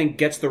 I don't think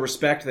gets the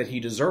respect that he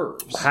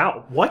deserves.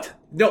 How? What?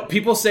 No,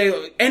 people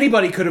say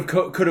anybody could have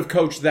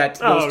coached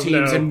those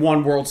teams in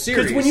one World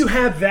Series. Because when you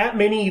have that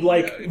many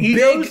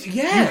egos, you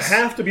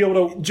have to be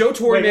able to. Joe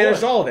Torre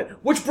managed all of it,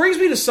 which brings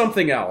me to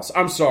something else.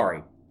 I'm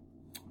sorry.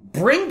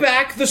 Bring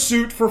back the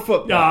suit for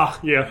football.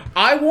 Yeah.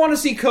 I want to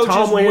see coaches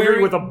Tom Landry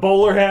wearing with a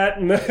bowler hat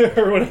and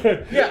or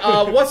whatever.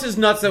 Yeah. What's his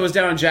nuts that was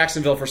down in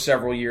Jacksonville for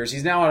several years?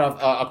 He's now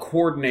a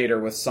coordinator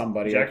with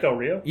somebody. Jack Del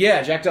Rio.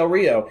 Yeah, Jack Del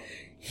Rio.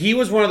 He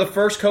was one of the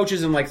first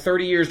coaches in like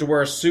 30 years to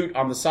wear a suit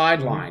on the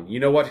sideline. You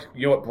know what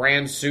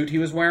brand suit he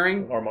was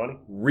wearing? Armani.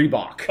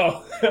 Reebok.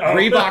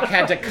 Reebok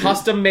had to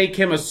custom make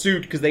him a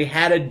suit because they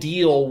had a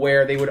deal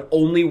where they would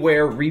only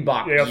wear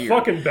Reebok gear. Yeah,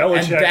 fucking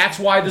Belichick. And that's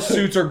why the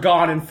suits are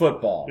gone in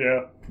football.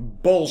 Yeah.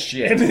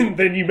 Bullshit. And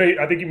then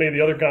I think you made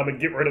the other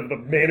comment, get rid of the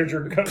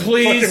manager.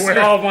 Please.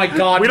 Oh my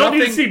God. We don't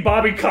need to see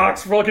Bobby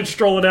Cox fucking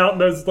strolling out in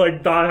those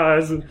like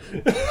thigh-highs and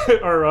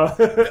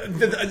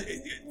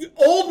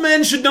old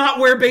men should not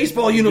wear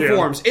baseball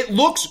uniforms. Yeah. It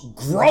looks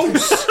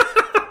gross.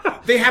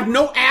 They have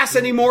no ass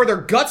anymore. Their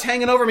guts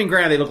hanging over. I mean,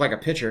 granted, they look like a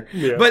pitcher.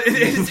 Yeah. But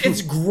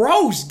it's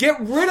gross. Get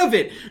rid of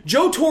it.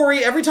 Joe Torre,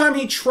 every time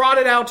he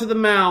trotted out to the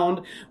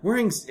mound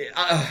wearing...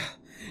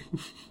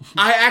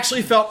 I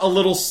actually felt a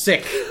little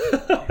sick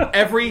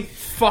every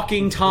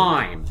fucking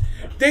time.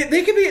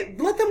 They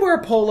could let them wear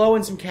a polo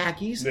and some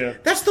khakis. Yeah.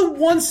 That's the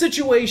one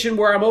situation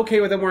where I'm okay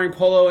with them wearing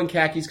polo and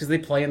khakis because they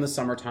play in the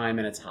summertime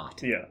and it's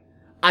hot. Yeah.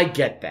 I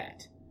get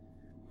that.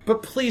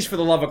 But please, for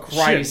the love of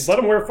Shit, Christ. let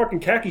them wear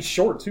fucking khaki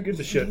shorts. Who gives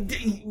a shit?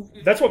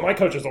 That's what my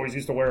coaches always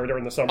used to wear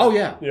during the summer. Oh,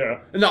 yeah. Yeah.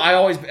 No, I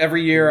always,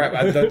 every year,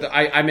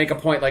 I make a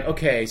point like,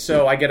 okay,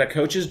 so I get a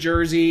coach's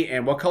jersey,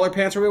 and what color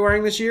pants are we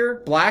wearing this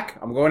year? Black?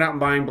 I'm going out and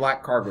buying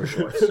black cargo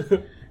shorts.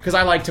 Because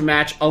I like to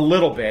match a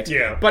little bit.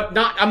 Yeah. But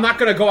I'm not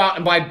going to go out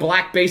and buy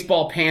black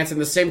baseball pants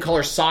and the same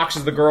color socks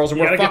as the girls and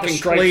wear gotta get the fucking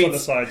stripes cleats. on the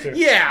side, too.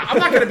 Yeah, I'm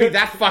not going to be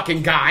that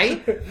fucking guy.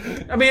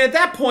 I mean, at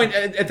that point,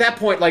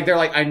 like, they're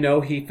like, I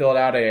know he filled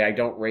out a I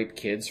don't rape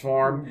kids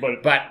form,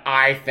 but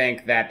I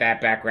think that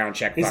background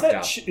check fucked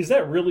up. Is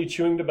that really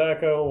chewing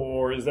tobacco,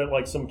 or is that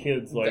like some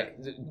kids, like...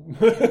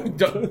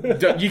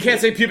 You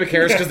can't say pubic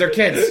hairs because they're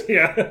kids.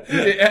 Yeah. I was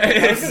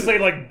going to say,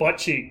 like, butt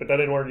cheek, but that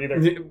didn't work either.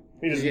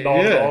 He just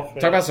gnawed it off.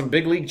 Talk about some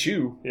big league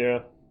chew.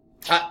 Yeah.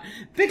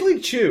 Big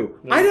League Chew.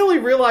 Yeah. I'd only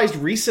realized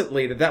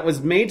recently that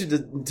was made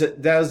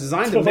that was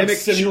designed to mimic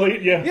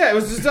simulate. Yeah, it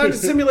was designed to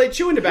simulate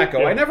chewing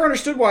tobacco. Yeah. I never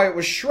understood why it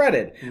was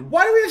shredded.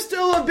 Why do we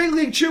still have Big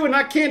League Chew and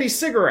not candy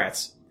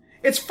cigarettes?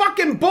 It's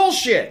fucking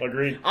bullshit.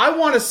 Agreed. I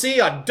want to see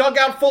a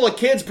dugout full of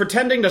kids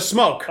pretending to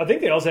smoke. I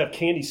think they also have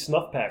candy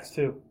snuff packs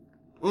too.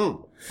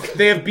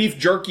 They have beef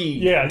jerky.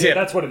 Yeah, dip.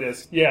 That's what it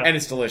is. Yeah, and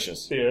it's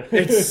delicious. Yeah,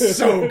 it's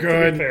so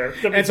good.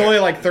 And it's only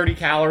like 30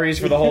 calories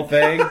for the whole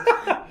thing.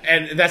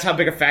 And that's how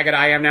big a faggot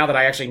I am now that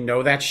I actually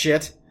know that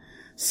shit.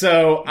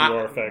 So you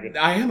are a faggot.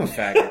 I am a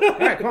faggot. All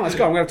right, come on, let's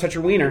go. I'm going to touch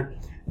your wiener.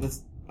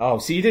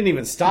 See, you didn't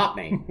even stop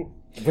me.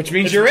 Which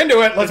means you're into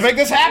it. Let's make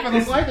this happen.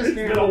 Let's like this. It's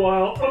been a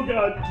while. Oh,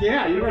 God.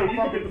 Yeah, you're going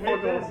going to to get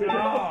the fuck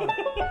off.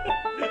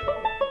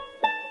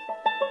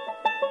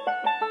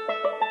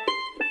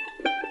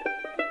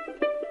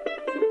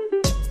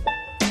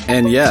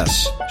 And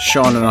yes,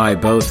 Sean and I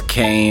both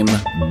came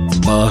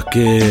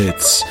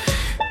buckets.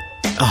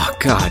 Oh,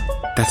 God,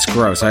 that's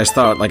gross. I just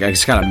thought, like, I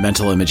just got a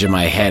mental image in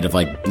my head of,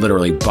 like,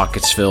 literally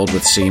buckets filled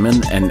with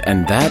semen,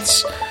 and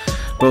that's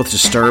both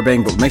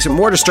disturbing, but what makes it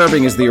more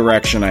disturbing is the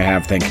erection I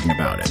have thinking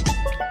about it.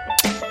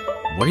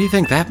 What do you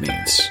think that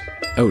means?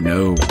 Oh,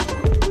 no.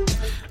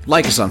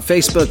 Like us on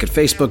Facebook at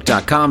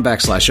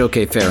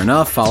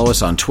facebook.com/OKFairEnough. Follow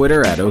us on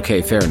Twitter at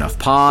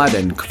OKFairEnoughPod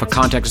and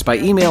contact us by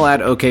email at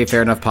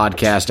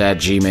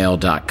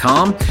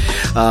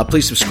OKFairEnoughPodcast@gmail.com.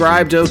 Please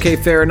subscribe to OK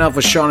Fair Enough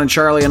with Sean and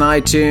Charlie on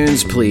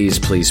iTunes. Please,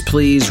 please,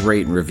 please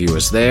rate and review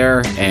us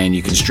there. And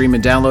you can stream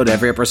and download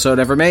every episode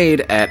ever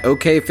made at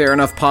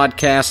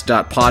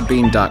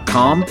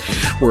OKFairEnoughPodcast.podbean.com.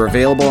 We're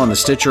available on the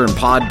Stitcher and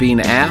Podbean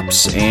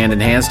apps, and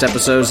enhanced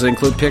episodes that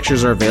include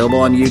pictures are available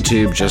on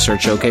YouTube. Just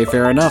search OK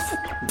Fair Enough.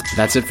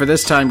 That's it for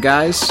this time,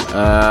 guys.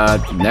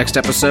 Next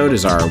episode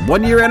is our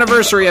 1-year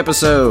anniversary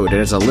episode,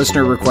 and it's a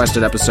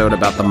listener-requested episode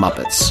about the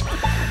Muppets.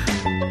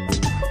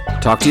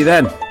 Talk to you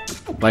then.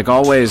 Like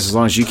always, as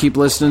long as you keep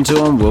listening to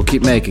them, we'll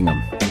keep making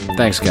them.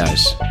 Thanks,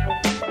 guys.